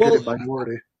about where you're getting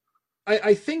minority.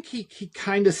 I think he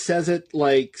kind of says it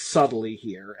like subtly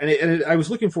here, and I was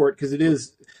looking for it because it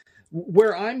is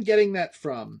where I'm getting that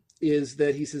from. Is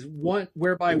that he says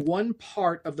whereby one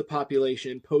part of the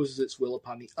population imposes its will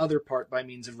upon the other part by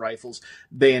means of rifles,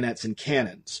 bayonets, and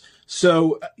cannons.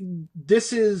 So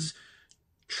this is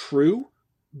true,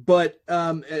 but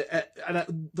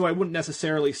though I wouldn't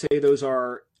necessarily say those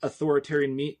are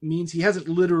authoritarian means, he hasn't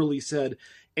literally said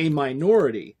a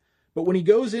minority. But when he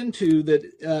goes into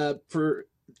that,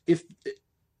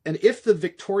 if the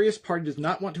victorious party does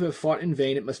not want to have fought in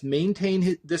vain, it must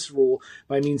maintain this rule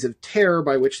by means of terror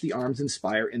by which the arms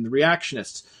inspire in the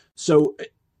reactionists. So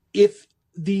if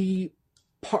the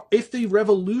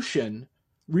revolution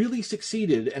really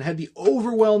succeeded and had the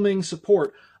overwhelming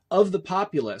support of the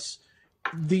populace,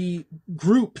 the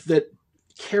group that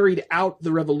carried out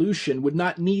the revolution would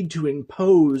not need to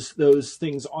impose those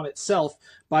things on itself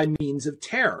by means of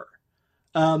terror.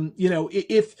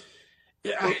 If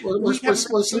Well, since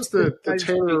the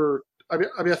terror,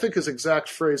 I think his exact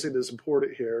phrasing is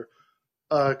important here,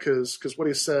 because what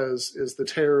he says is the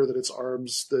terror that its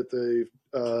arms that they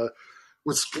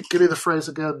give me the phrase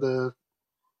again. The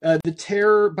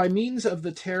terror by means of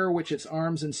the terror which its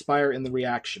arms inspire in the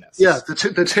reactionists. Yeah,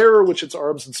 the terror which its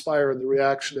arms inspire in the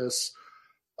reactionists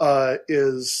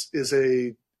is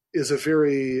a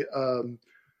very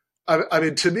I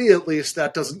mean, to me at least,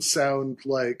 that doesn't sound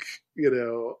like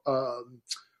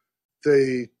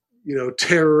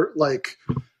terror, like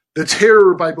the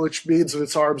terror by which means of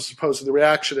its arms as opposed to the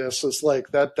reactionists is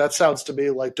like that. That sounds to me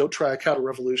like don't try a counter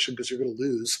revolution because you're going to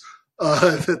lose.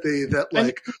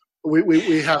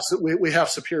 We have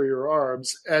superior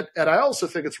arms, and I also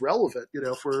think it's relevant.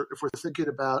 If we're thinking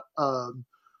about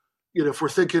if we're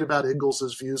thinking about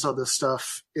Engels's views on this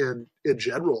stuff in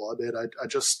general. I mean, I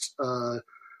just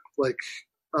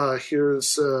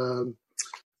here's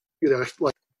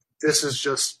like this is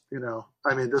just I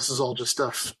mean, this is all just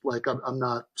stuff like I'm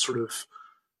not sort of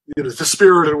the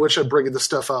spirit in which I'm bringing this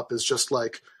stuff up is just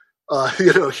like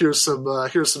here's some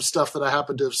stuff that I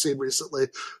happen to have seen recently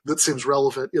that seems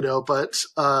relevant, but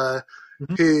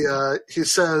he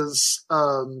says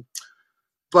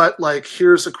but like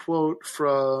here's a quote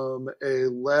from a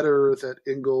letter that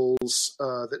Engels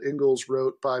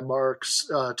wrote by Marx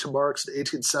to Marx in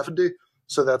 1870.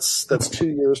 So that's 2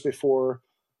 years before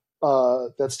he wrote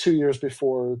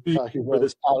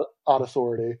on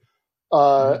Authority,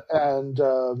 and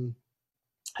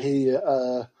he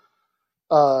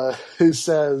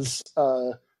says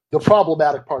the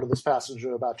problematic part of this passage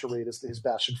I'm about to read is he's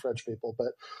bashing French people,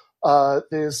 but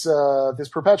there's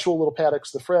perpetual little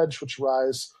panics of the French, which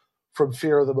arise from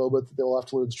fear of the moment that they'll have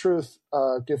to learn the truth,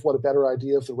 give one a better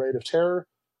idea of the reign of terror.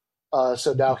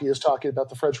 So now he is talking about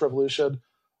the French Revolution.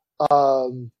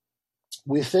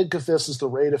 We think of this as the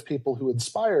reign of people who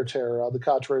inspire terror. On the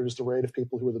contrary, it is the reign of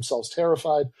people who are themselves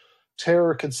terrified.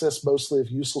 Terror consists mostly of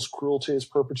useless cruelties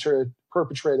perpetrated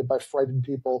by frightened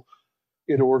people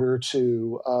in order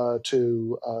to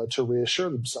reassure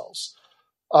themselves.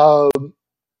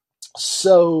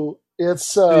 So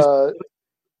it's the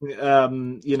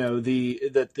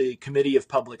Committee of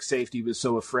Public Safety was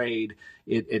so afraid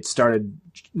it started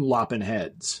lopping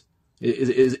heads.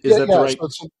 Is that the right?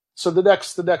 So the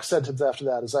next sentence after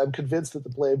that is, I'm convinced that the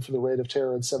blame for the reign of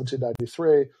terror in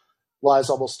 1793 lies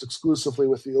almost exclusively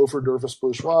with the over-nervous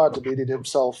bourgeois demeaning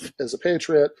himself as a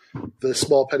patriot. The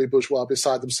small petty bourgeois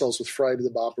beside themselves with fright, and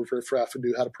the mob of riffraff who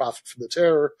knew how to profit from the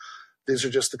terror. These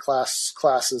are just the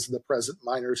classes in the present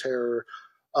minor terror.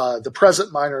 The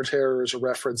present minor terror is a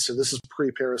reference to, this is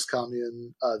pre-Paris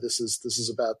Commune. This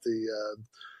is about the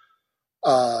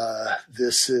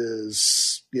this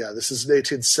is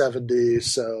 1870.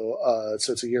 So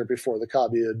it's a year before the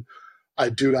Commune. I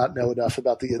do not know enough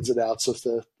about the ins and outs of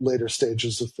the later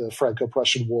stages of the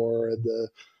Franco-Prussian War and the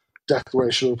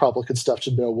Declaration of Republican stuff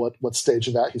to know what stage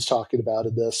of that he's talking about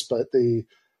in this. But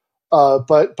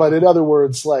but in other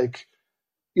words, like,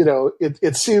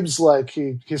 it seems like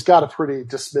he's got a pretty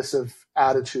dismissive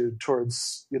attitude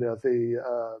towards, says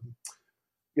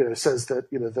that,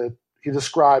 that he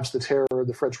describes the terror of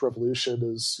the French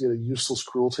Revolution as, useless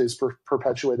cruelties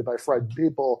perpetuated by frightened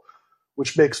people,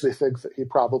 which makes me think that he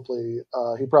probably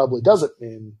doesn't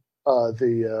mean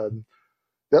that,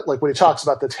 like, when he talks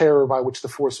about the terror by which the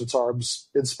force of its arms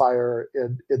inspire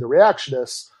in the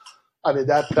reactionists. I mean,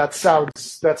 that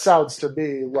sounds to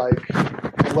me like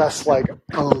less like,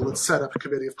 oh, let's set up a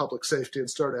committee of public safety and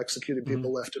start executing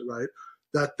people left and right.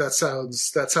 That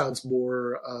sounds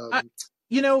more.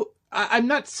 I'm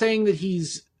not saying that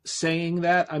he's saying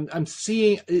that. I'm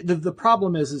seeing the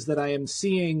problem is that I am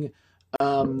seeing,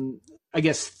 I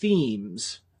guess,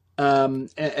 themes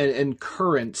and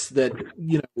currents that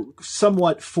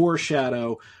somewhat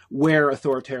foreshadow where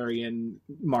authoritarian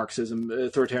Marxism,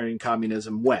 authoritarian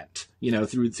communism went.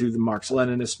 Through the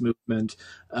Marx-Leninist movement.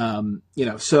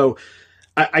 So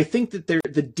I think that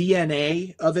the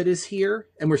DNA of it is here,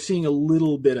 and we're seeing a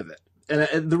little bit of it.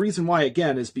 And the reason why,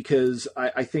 again, is because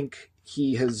I think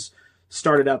he has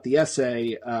started out the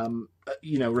essay,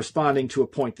 responding to a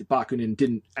point that Bakunin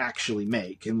didn't actually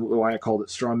make, and why I called it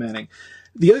straw manning.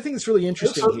 The other thing that's really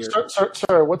interesting here.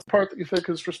 Sorry, what's the part that you think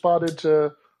has responded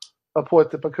to a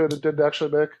point that Bakunin didn't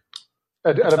actually make?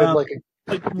 And I mean,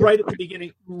 right at the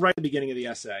beginning of the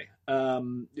essay,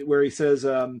 where he says,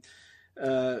 where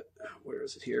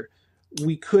is it here?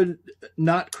 We could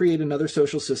not create another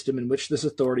social system in which this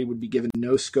authority would be given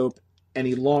no scope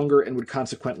any longer and would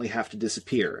consequently have to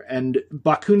disappear. And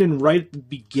Bakunin, right at the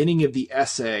beginning of the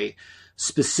essay,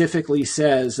 specifically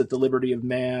says that the liberty of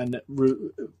man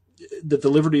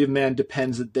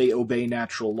depends that they obey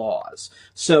natural laws.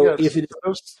 So Yes, if it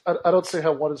I don't see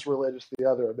how one is related to the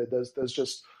other. I mean, there's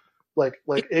just like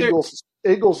there,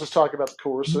 Engels is talking about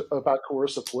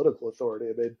coercive political authority.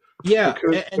 I mean, yeah,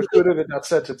 Bakunin in that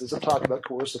sentence isn't talking about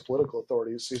coercive political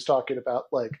authorities. He's talking about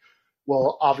like,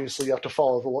 well, obviously you have to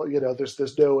follow the law. You know,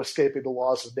 there's no escaping the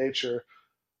laws of nature.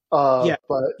 yeah,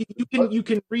 But you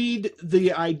can read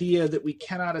the idea that we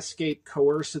cannot escape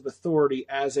coercive authority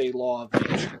as a law of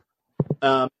nature.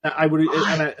 I would,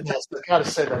 and I gotta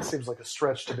say that seems like a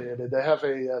stretch to me. I mean, they have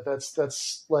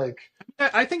that's like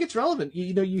I think it's relevant.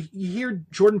 You hear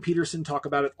Jordan Peterson talk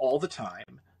about it all the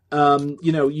time.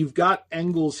 You've got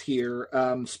Engels here,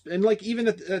 and like even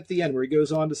at the end where he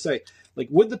goes on to say, like,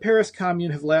 would the Paris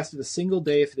Commune have lasted a single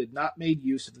day if it had not made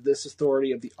use of this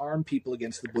authority of the armed people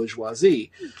against the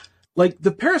bourgeoisie? Like,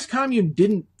 the Paris Commune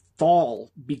didn't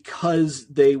fall because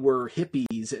they were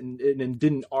hippies and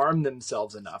didn't arm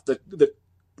themselves enough.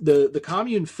 The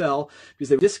commune fell because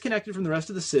they were disconnected from the rest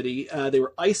of the city. They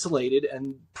were isolated,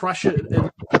 and Prussians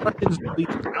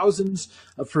released thousands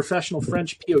of professional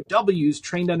French POWs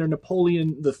trained under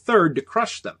Napoleon III to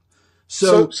crush them.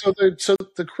 so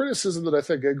the criticism that I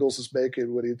think Engels is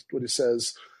making when he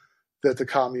says that the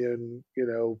commune,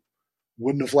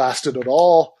 wouldn't have lasted at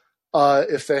all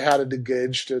if they hadn't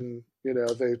engaged in,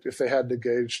 if they hadn't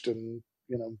engaged in,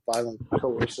 violent,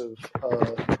 coercive,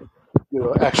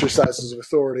 exercises of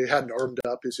authority, hadn't armed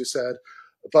up, as you said.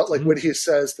 But like when he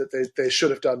says that they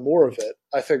should have done more of it,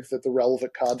 I think that the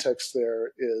relevant context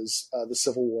there is the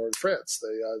Civil War in France.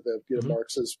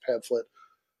 Marx's pamphlet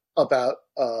about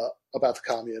the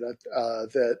commune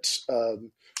that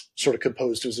sort of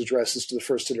composed his addresses to the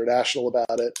First International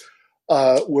about it,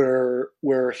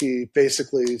 where he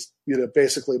basically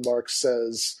Marx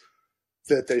says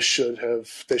that they should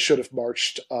have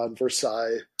marched on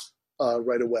Versailles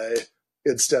right away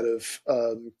instead of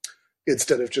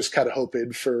just kind of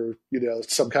hoping for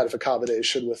some kind of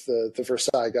accommodation with the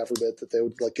Versailles government that they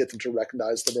would like get them to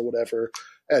recognize them or whatever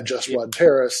and just run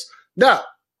Paris. Now,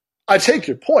 I take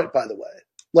your point, by the way.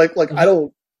 I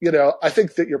don't, I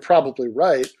think that you're probably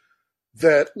right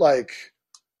that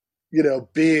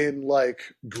being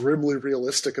grimly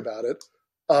realistic about it,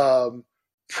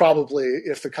 probably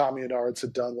if the communards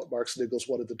had done what Marx and Engels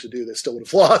wanted them to do, they still would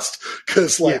have lost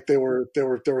because they were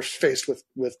faced with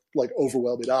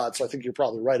overwhelming odds. So I think you're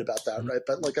probably right about that, right?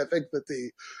 But I think that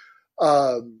the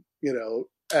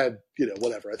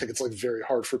whatever. I think it's very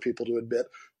hard for people to admit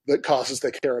that causes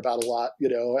they care about a lot,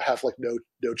 have no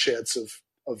chance of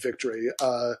victory.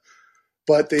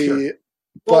 But the sure.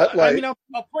 But I'll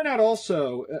point out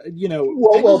also,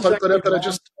 but I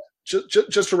just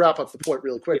to wrap up the point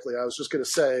really quickly, I was just going to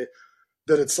say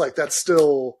that it's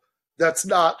that's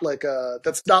not like a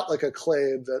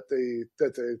claim that the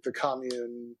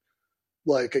commune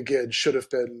again should have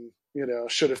been a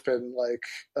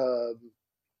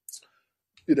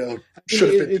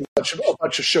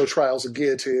bunch of show trials and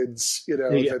guillotines,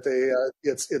 that they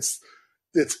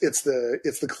it's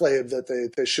the claim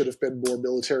that they should have been more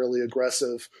militarily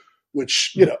aggressive,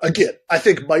 which, again, I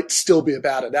think might still be a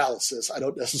bad analysis. I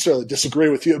don't necessarily disagree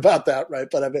with you about that, right?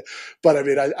 But I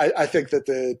think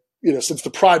that since the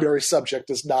primary subject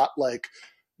is not what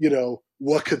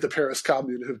could the Paris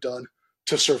Commune have done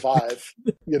to survive,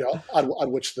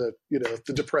 on which the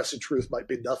depressing truth might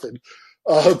be nothing.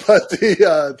 What's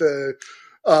the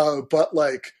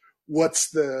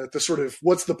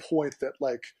point that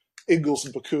Engels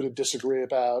and Bakunin disagree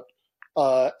about,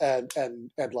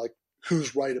 and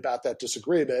who's right about that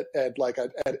disagreement, and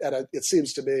it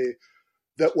seems to me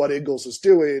that what Engels is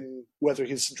doing, whether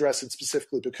he's addressing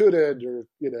specifically Bakunin or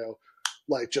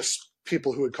just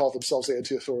people who would call themselves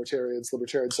anti-authoritarians,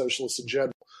 libertarian socialists in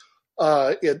general,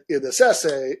 in this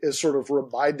essay, is sort of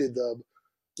reminding them,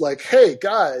 hey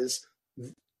guys,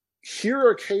 here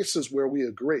are cases where we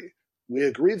agree. We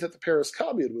agree that the Paris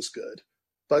Commune was good,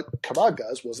 but come on,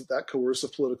 guys, wasn't that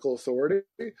coercive political authority?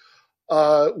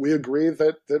 We agree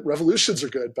that revolutions are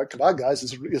good, but come on, guys,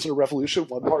 isn't a revolution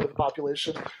one part of the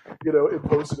population,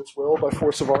 imposing its will by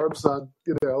force of arms on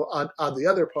the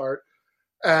other part?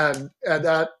 And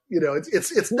that,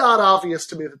 it's not obvious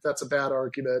to me that that's a bad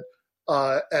argument.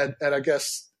 And I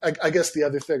guess the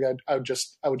other thing I would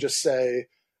just say,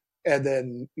 and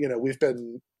then,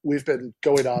 we've been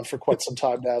going on for quite some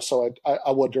time now. So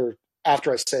I wonder,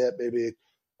 after I say it, maybe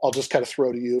I'll just kind of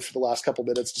throw to you for the last couple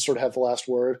minutes to sort of have the last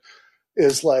word,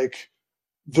 is the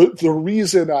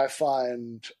reason I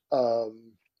find, all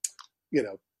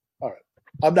right,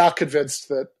 I'm not convinced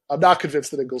that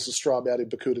Engels is strawmanning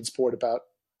Bakunin's point about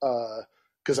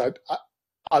because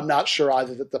I'm not sure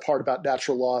either that the part about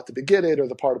natural law at the beginning or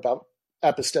the part about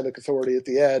epistemic authority at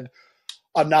the end.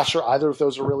 I'm not sure either of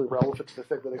those are really relevant to the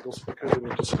thing that Engels and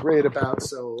Bakunin are disagreeing about.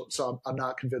 So I'm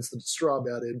not convinced that it's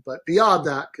strawmanning. But beyond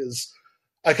that, because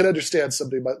I can understand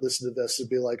somebody might listen to this and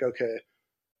be like, okay,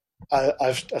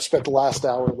 I've spent the last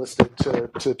hour listening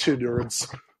to two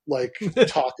nerds like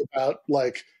talk about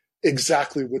like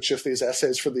exactly which of these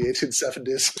essays from the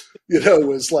 1870s,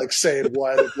 was like saying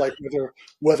what, like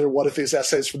whether one of these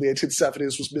essays from the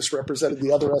 1870s was misrepresenting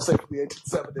the other essay from the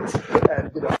 1870s,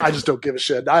 and I just don't give a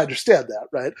shit. And I understand that,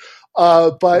 right?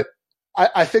 But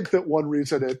I think that one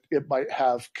reason it might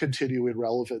have continuing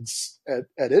relevance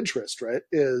and interest, right,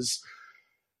 is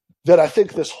that I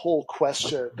think this whole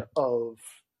question uh,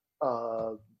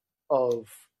 of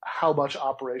how much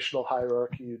operational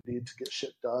hierarchy you need to get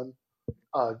shit done,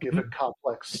 given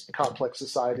complex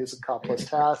societies and complex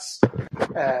tasks,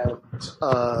 and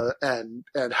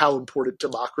how important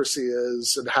democracy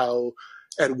is,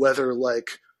 and whether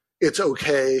like it's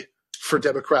okay for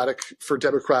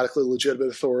democratically legitimate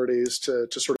authorities to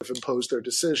sort of impose their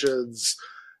decisions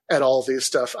and all these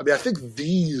stuff. I mean, I think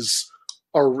these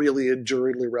are really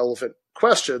enduringly relevant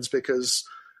questions because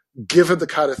given the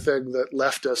kind of thing that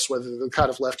leftists, whether the kind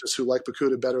of leftists who like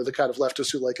Bakunin better, or the kind of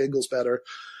leftists who like Engels better,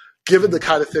 given the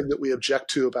kind of thing that we object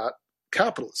to about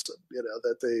capitalism,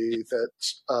 that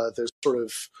there's sort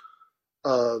of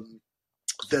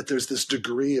that there's this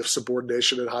degree of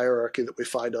subordination and hierarchy that we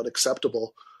find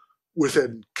unacceptable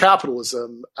within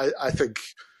capitalism. I think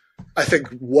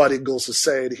what Engels is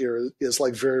saying here is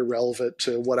like very relevant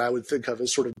to what I would think of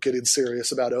as sort of getting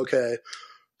serious about, okay,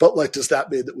 but like, does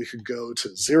that mean that we could go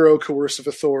to zero coercive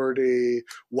authority?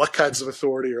 What kinds of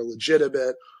authority are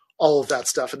legitimate? All of that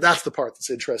stuff. And that's the part that's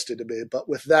interesting to me. But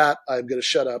with that, I'm going to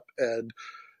shut up and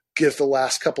give the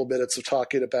last couple minutes of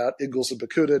talking about Engels and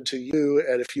Bakunin to you.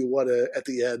 And if you want to, at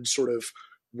the end, sort of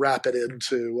wrap it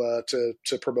into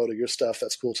to promoting your stuff,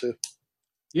 that's cool too.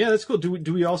 Yeah, that's cool.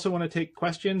 Do we also want to take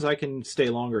questions? I can stay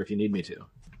longer if you need me to.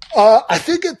 I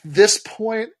think at this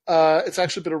point, it's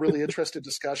actually been a really interesting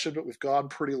discussion, but we've gone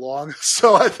pretty long.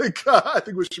 So I think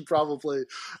we should probably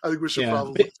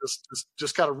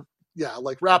just kind of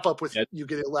like wrap up with you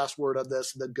getting a last word on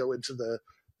this, and then go into the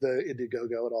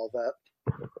Indiegogo and all that.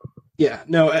 Yeah,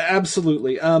 no,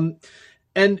 absolutely. And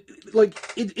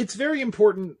like it's very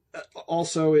important,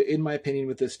 also, in my opinion,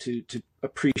 with this to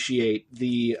appreciate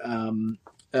the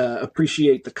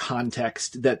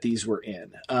context that these were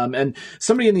in. And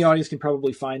somebody in the audience can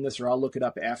probably find this, or I'll look it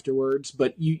up afterwards.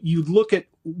 But you look at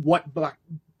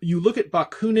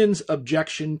Bakunin's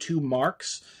objection to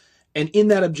Marx, and in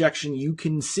that objection, you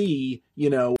can see,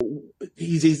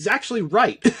 he's actually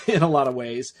right in a lot of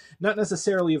ways, not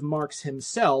necessarily of Marx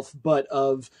himself, but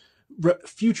of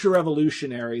future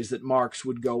revolutionaries that Marx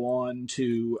would go on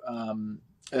to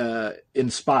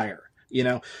inspire,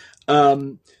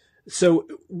 So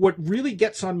what really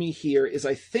gets on me here is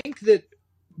I think that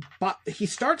he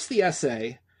starts the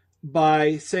essay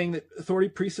by saying that authority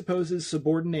presupposes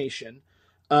subordination,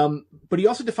 but he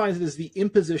also defines it as the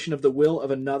imposition of the will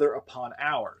of another upon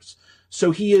ours.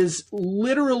 So he is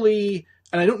literally,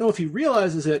 and I don't know if he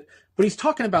realizes it, but he's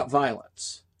talking about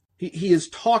violence. He is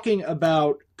talking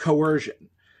about coercion.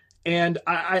 And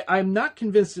I'm not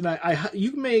convinced, and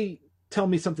you may tell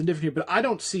me something different here, but I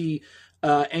don't see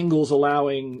Engels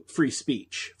allowing free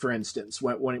speech, for instance,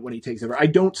 when he takes over. I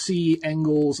don't see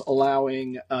Engels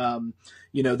allowing,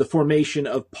 the formation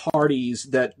of parties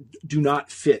that do not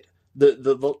fit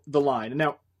the line. And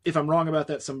now, if I'm wrong about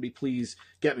that, somebody please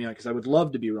get me on, because I would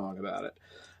love to be wrong about it.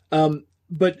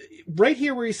 But right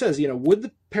here where he says, would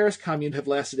the Paris Commune have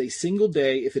lasted a single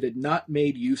day if it had not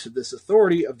made use of this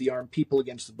authority of the armed people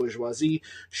against the bourgeoisie?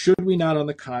 Should we not, on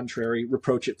the contrary,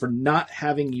 reproach it for not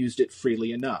having used it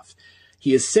freely enough?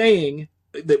 He is saying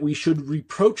that we should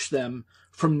reproach them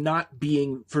for not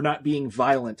being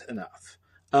violent enough.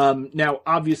 Now,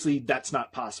 obviously, that's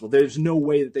not possible. There's no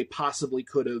way that they possibly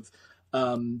could have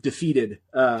defeated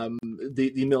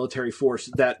the military force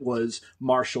that was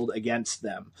marshaled against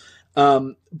them.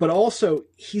 But also,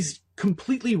 he's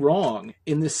completely wrong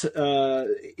in this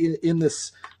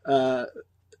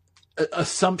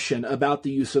assumption about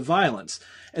the use of violence,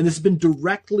 and this has been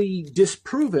directly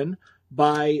disproven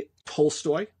by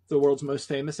Tolstoy, the world's most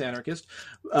famous anarchist,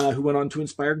 who went on to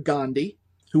inspire Gandhi,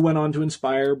 who went on to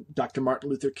inspire Dr. Martin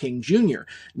Luther King Jr.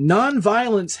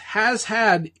 Nonviolence has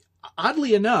had,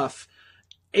 oddly enough,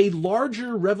 a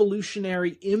larger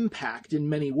revolutionary impact in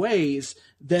many ways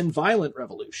than violent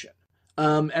revolution.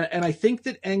 And I think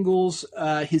that Engels,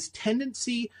 his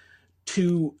tendency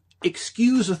to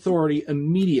excuse authority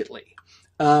immediately,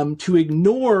 to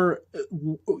ignore,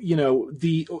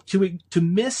 to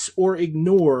miss or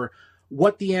ignore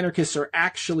what the anarchists are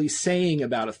actually saying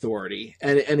about authority,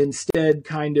 and instead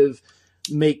kind of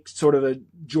make sort of a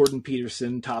Jordan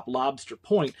Peterson top lobster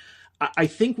point. I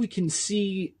think we can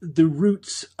see the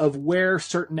roots of where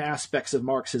certain aspects of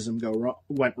Marxism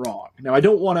went wrong. Now, I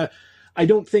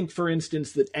don't think, for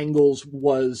instance, that Engels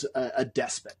was a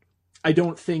despot. I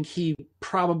don't think he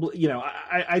probably,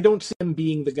 I don't see him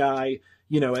being the guy,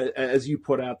 as you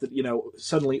put out, that,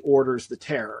 suddenly orders the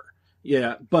terror.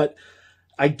 Yeah. But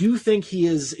I do think he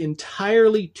is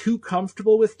entirely too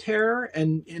comfortable with terror,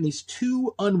 and he's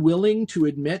too unwilling to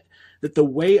admit that the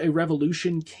way a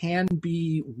revolution can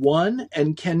be won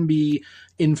and can be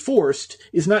enforced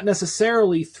is not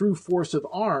necessarily through force of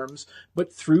arms,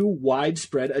 but through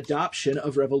widespread adoption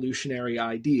of revolutionary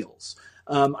ideals.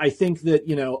 I think that,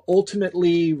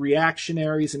 ultimately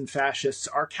reactionaries and fascists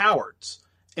are cowards.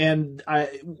 And,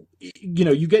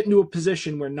 you get into a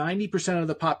position where 90% of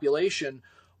the population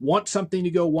want something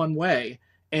to go one way,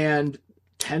 and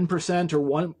 10%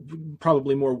 or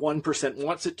probably more, 1%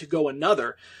 wants it to go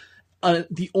another.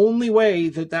 The only way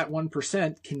that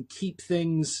 1% can keep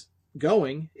things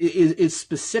going is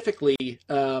specifically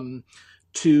to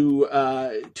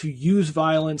use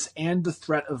violence and the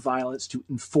threat of violence to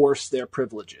enforce their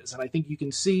privileges. And I think you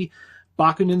can see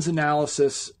Bakunin's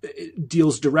analysis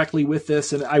deals directly with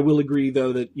this. And I will agree,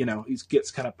 though, that, he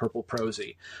gets kind of purple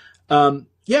prosy. So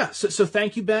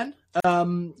thank you, Ben.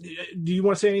 Do you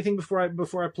want to say anything before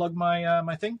I plug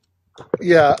my thing?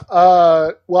 Yeah.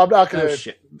 Well, I'm not going to. Oh,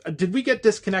 shit. Did we get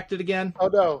disconnected again? Oh,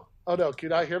 no. Can you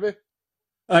not hear me?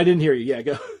 I didn't hear you. Yeah,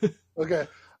 go. Okay.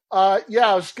 I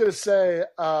was going to say,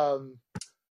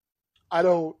 I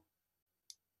don't,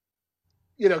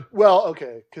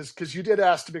 okay, because you did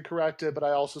ask to be corrected, but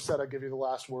I also said I'd give you the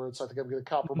last word, so I think I'm going to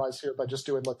compromise here by just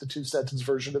doing the 2-sentence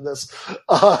version of this.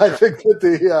 I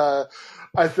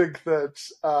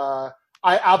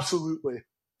absolutely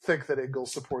think that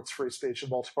Engels supports free speech and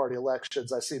multi-party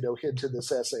elections. I see no hint in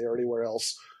this essay or anywhere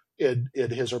else in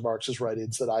his or Marx's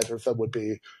writings that either of them would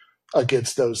be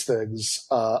against those things.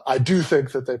 I do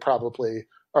think that they probably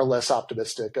are less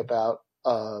optimistic about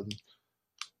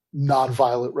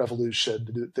nonviolent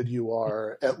revolution than you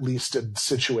are, at least in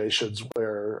situations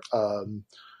where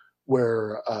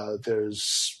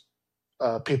there's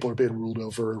people are being ruled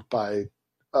over by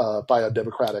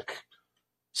undemocratic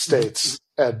states,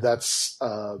 and that's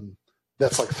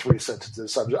like 3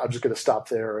 sentences. So I'm just going to stop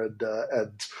there and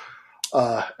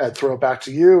throw it back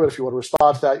to you. And if you want to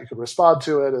respond to that, you can respond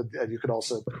to it, and you can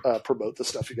also promote the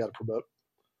stuff you got to promote.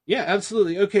 Yeah,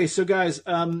 absolutely. Okay, so guys,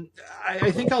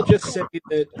 I think I'll just say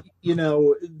that,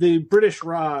 the British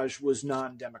Raj was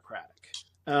non-democratic.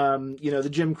 The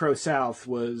Jim Crow South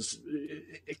was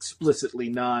explicitly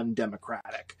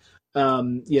non-democratic.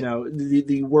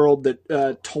 The world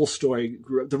that Tolstoy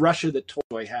grew up, the Russia that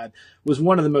Tolstoy had, was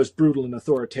one of the most brutal and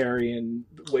authoritarian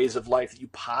ways of life that you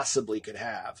possibly could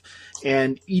have.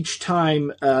 And each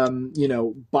time,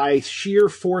 by sheer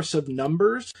force of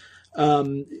numbers,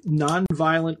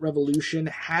 nonviolent revolution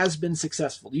has been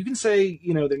successful. You can say,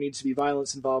 there needs to be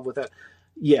violence involved with that.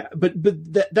 Yeah, but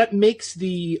that makes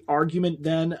the argument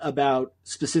then about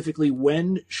specifically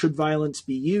when should violence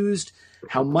be used,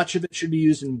 how much of it should be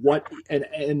used,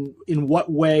 and in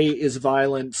what way is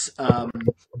violence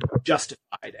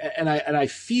justified. And I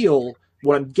feel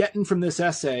what I'm getting from this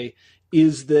essay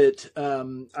is that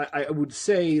I would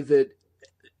say that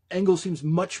Engels seems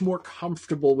much more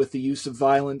comfortable with the use of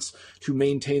violence to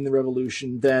maintain the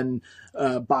revolution than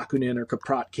Bakunin or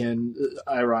Kropotkin,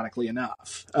 ironically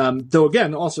enough. Though,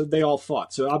 again, also they all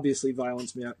fought. So obviously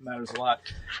violence matters a lot.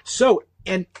 So,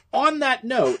 and on that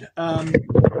note,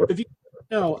 if you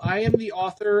know, I am the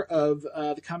author of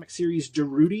the comic series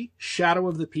Durruti, Shadow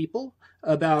of the People,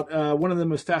 about one of the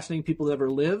most fascinating people to ever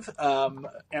live,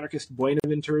 anarchist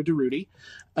Buenaventura Durruti,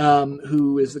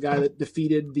 who is the guy that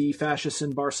defeated the fascists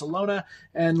in Barcelona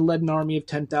and led an army of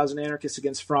 10,000 anarchists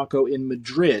against Franco in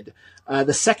Madrid.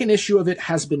 The second issue of it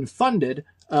has been funded.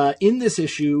 In this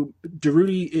issue,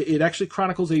 Durruti, it actually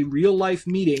chronicles a real-life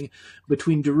meeting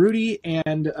between Durruti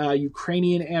and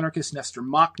Ukrainian anarchist Nestor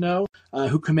Makhno,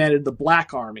 who commanded the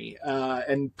Black Army,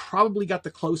 and probably got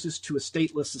the closest to a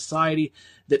stateless society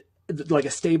like a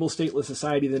stable stateless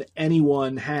society that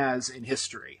anyone has in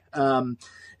history.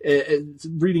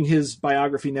 Reading his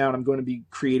biography now, and I'm going to be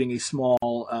creating a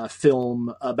small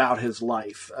film about his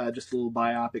life, just a little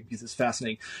biopic because it's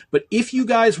fascinating. But if you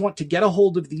guys want to get a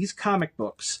hold of these comic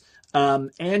books,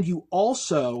 and you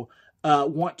also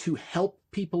want to help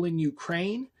people in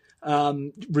Ukraine,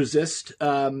 resist,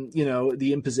 the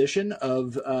imposition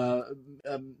of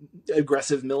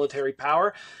aggressive military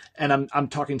power. And I'm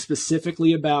talking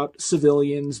specifically about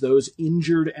civilians, those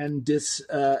injured and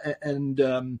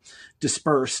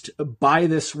dispersed by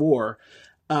this war.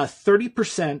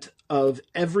 30% of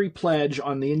every pledge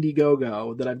on the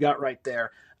Indiegogo that I've got right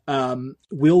there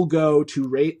will go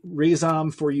to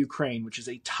Razom for Ukraine, which is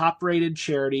a top-rated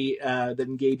charity that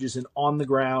engages in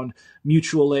on-the-ground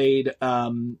mutual aid,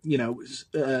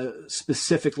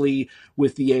 specifically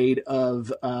with the aid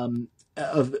of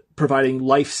providing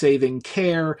life-saving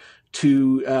care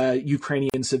to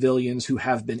Ukrainian civilians who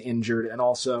have been injured, and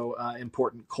also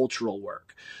important cultural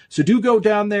work. So do go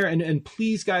down there and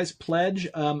please, guys, pledge.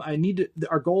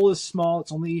 Our goal is small.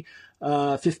 It's only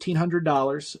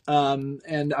 $1,500,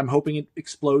 and I'm hoping it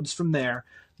explodes from there.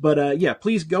 But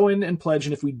please go in and pledge.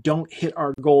 And if we don't hit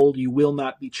our goal, you will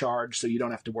not be charged, so you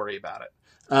don't have to worry about it.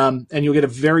 And you'll get a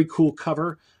very cool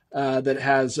cover that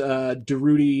has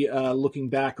Durruti looking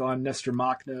back on Nestor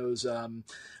Makhno's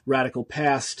radical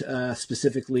past,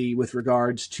 specifically with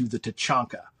regards to the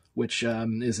Tachanka, which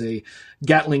is a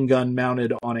Gatling gun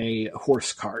mounted on a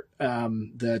horse cart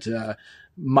that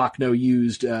Makhno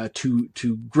used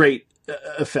to great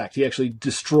effect. He actually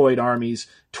destroyed armies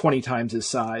 20 times his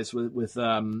size with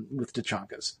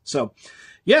Tachankas. So,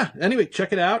 anyway,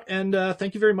 check it out, and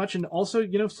thank you very much. And also,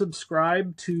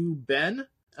 subscribe to Ben.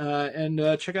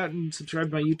 And check out and subscribe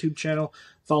to my YouTube channel.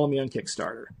 Follow me on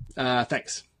Kickstarter.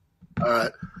 Thanks. All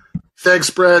right. Thanks,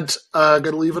 Brent. Going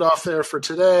to leave it off there for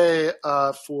today.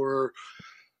 For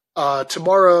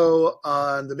tomorrow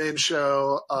on the main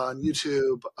show on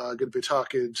YouTube, going to be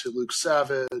talking to Luke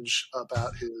Savage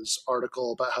about his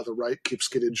article about how the right keeps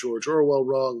getting George Orwell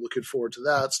wrong. Looking forward to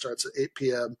that. Starts at 8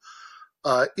 p.m.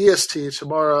 EST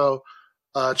tomorrow.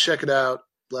 Check it out.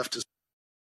 Left is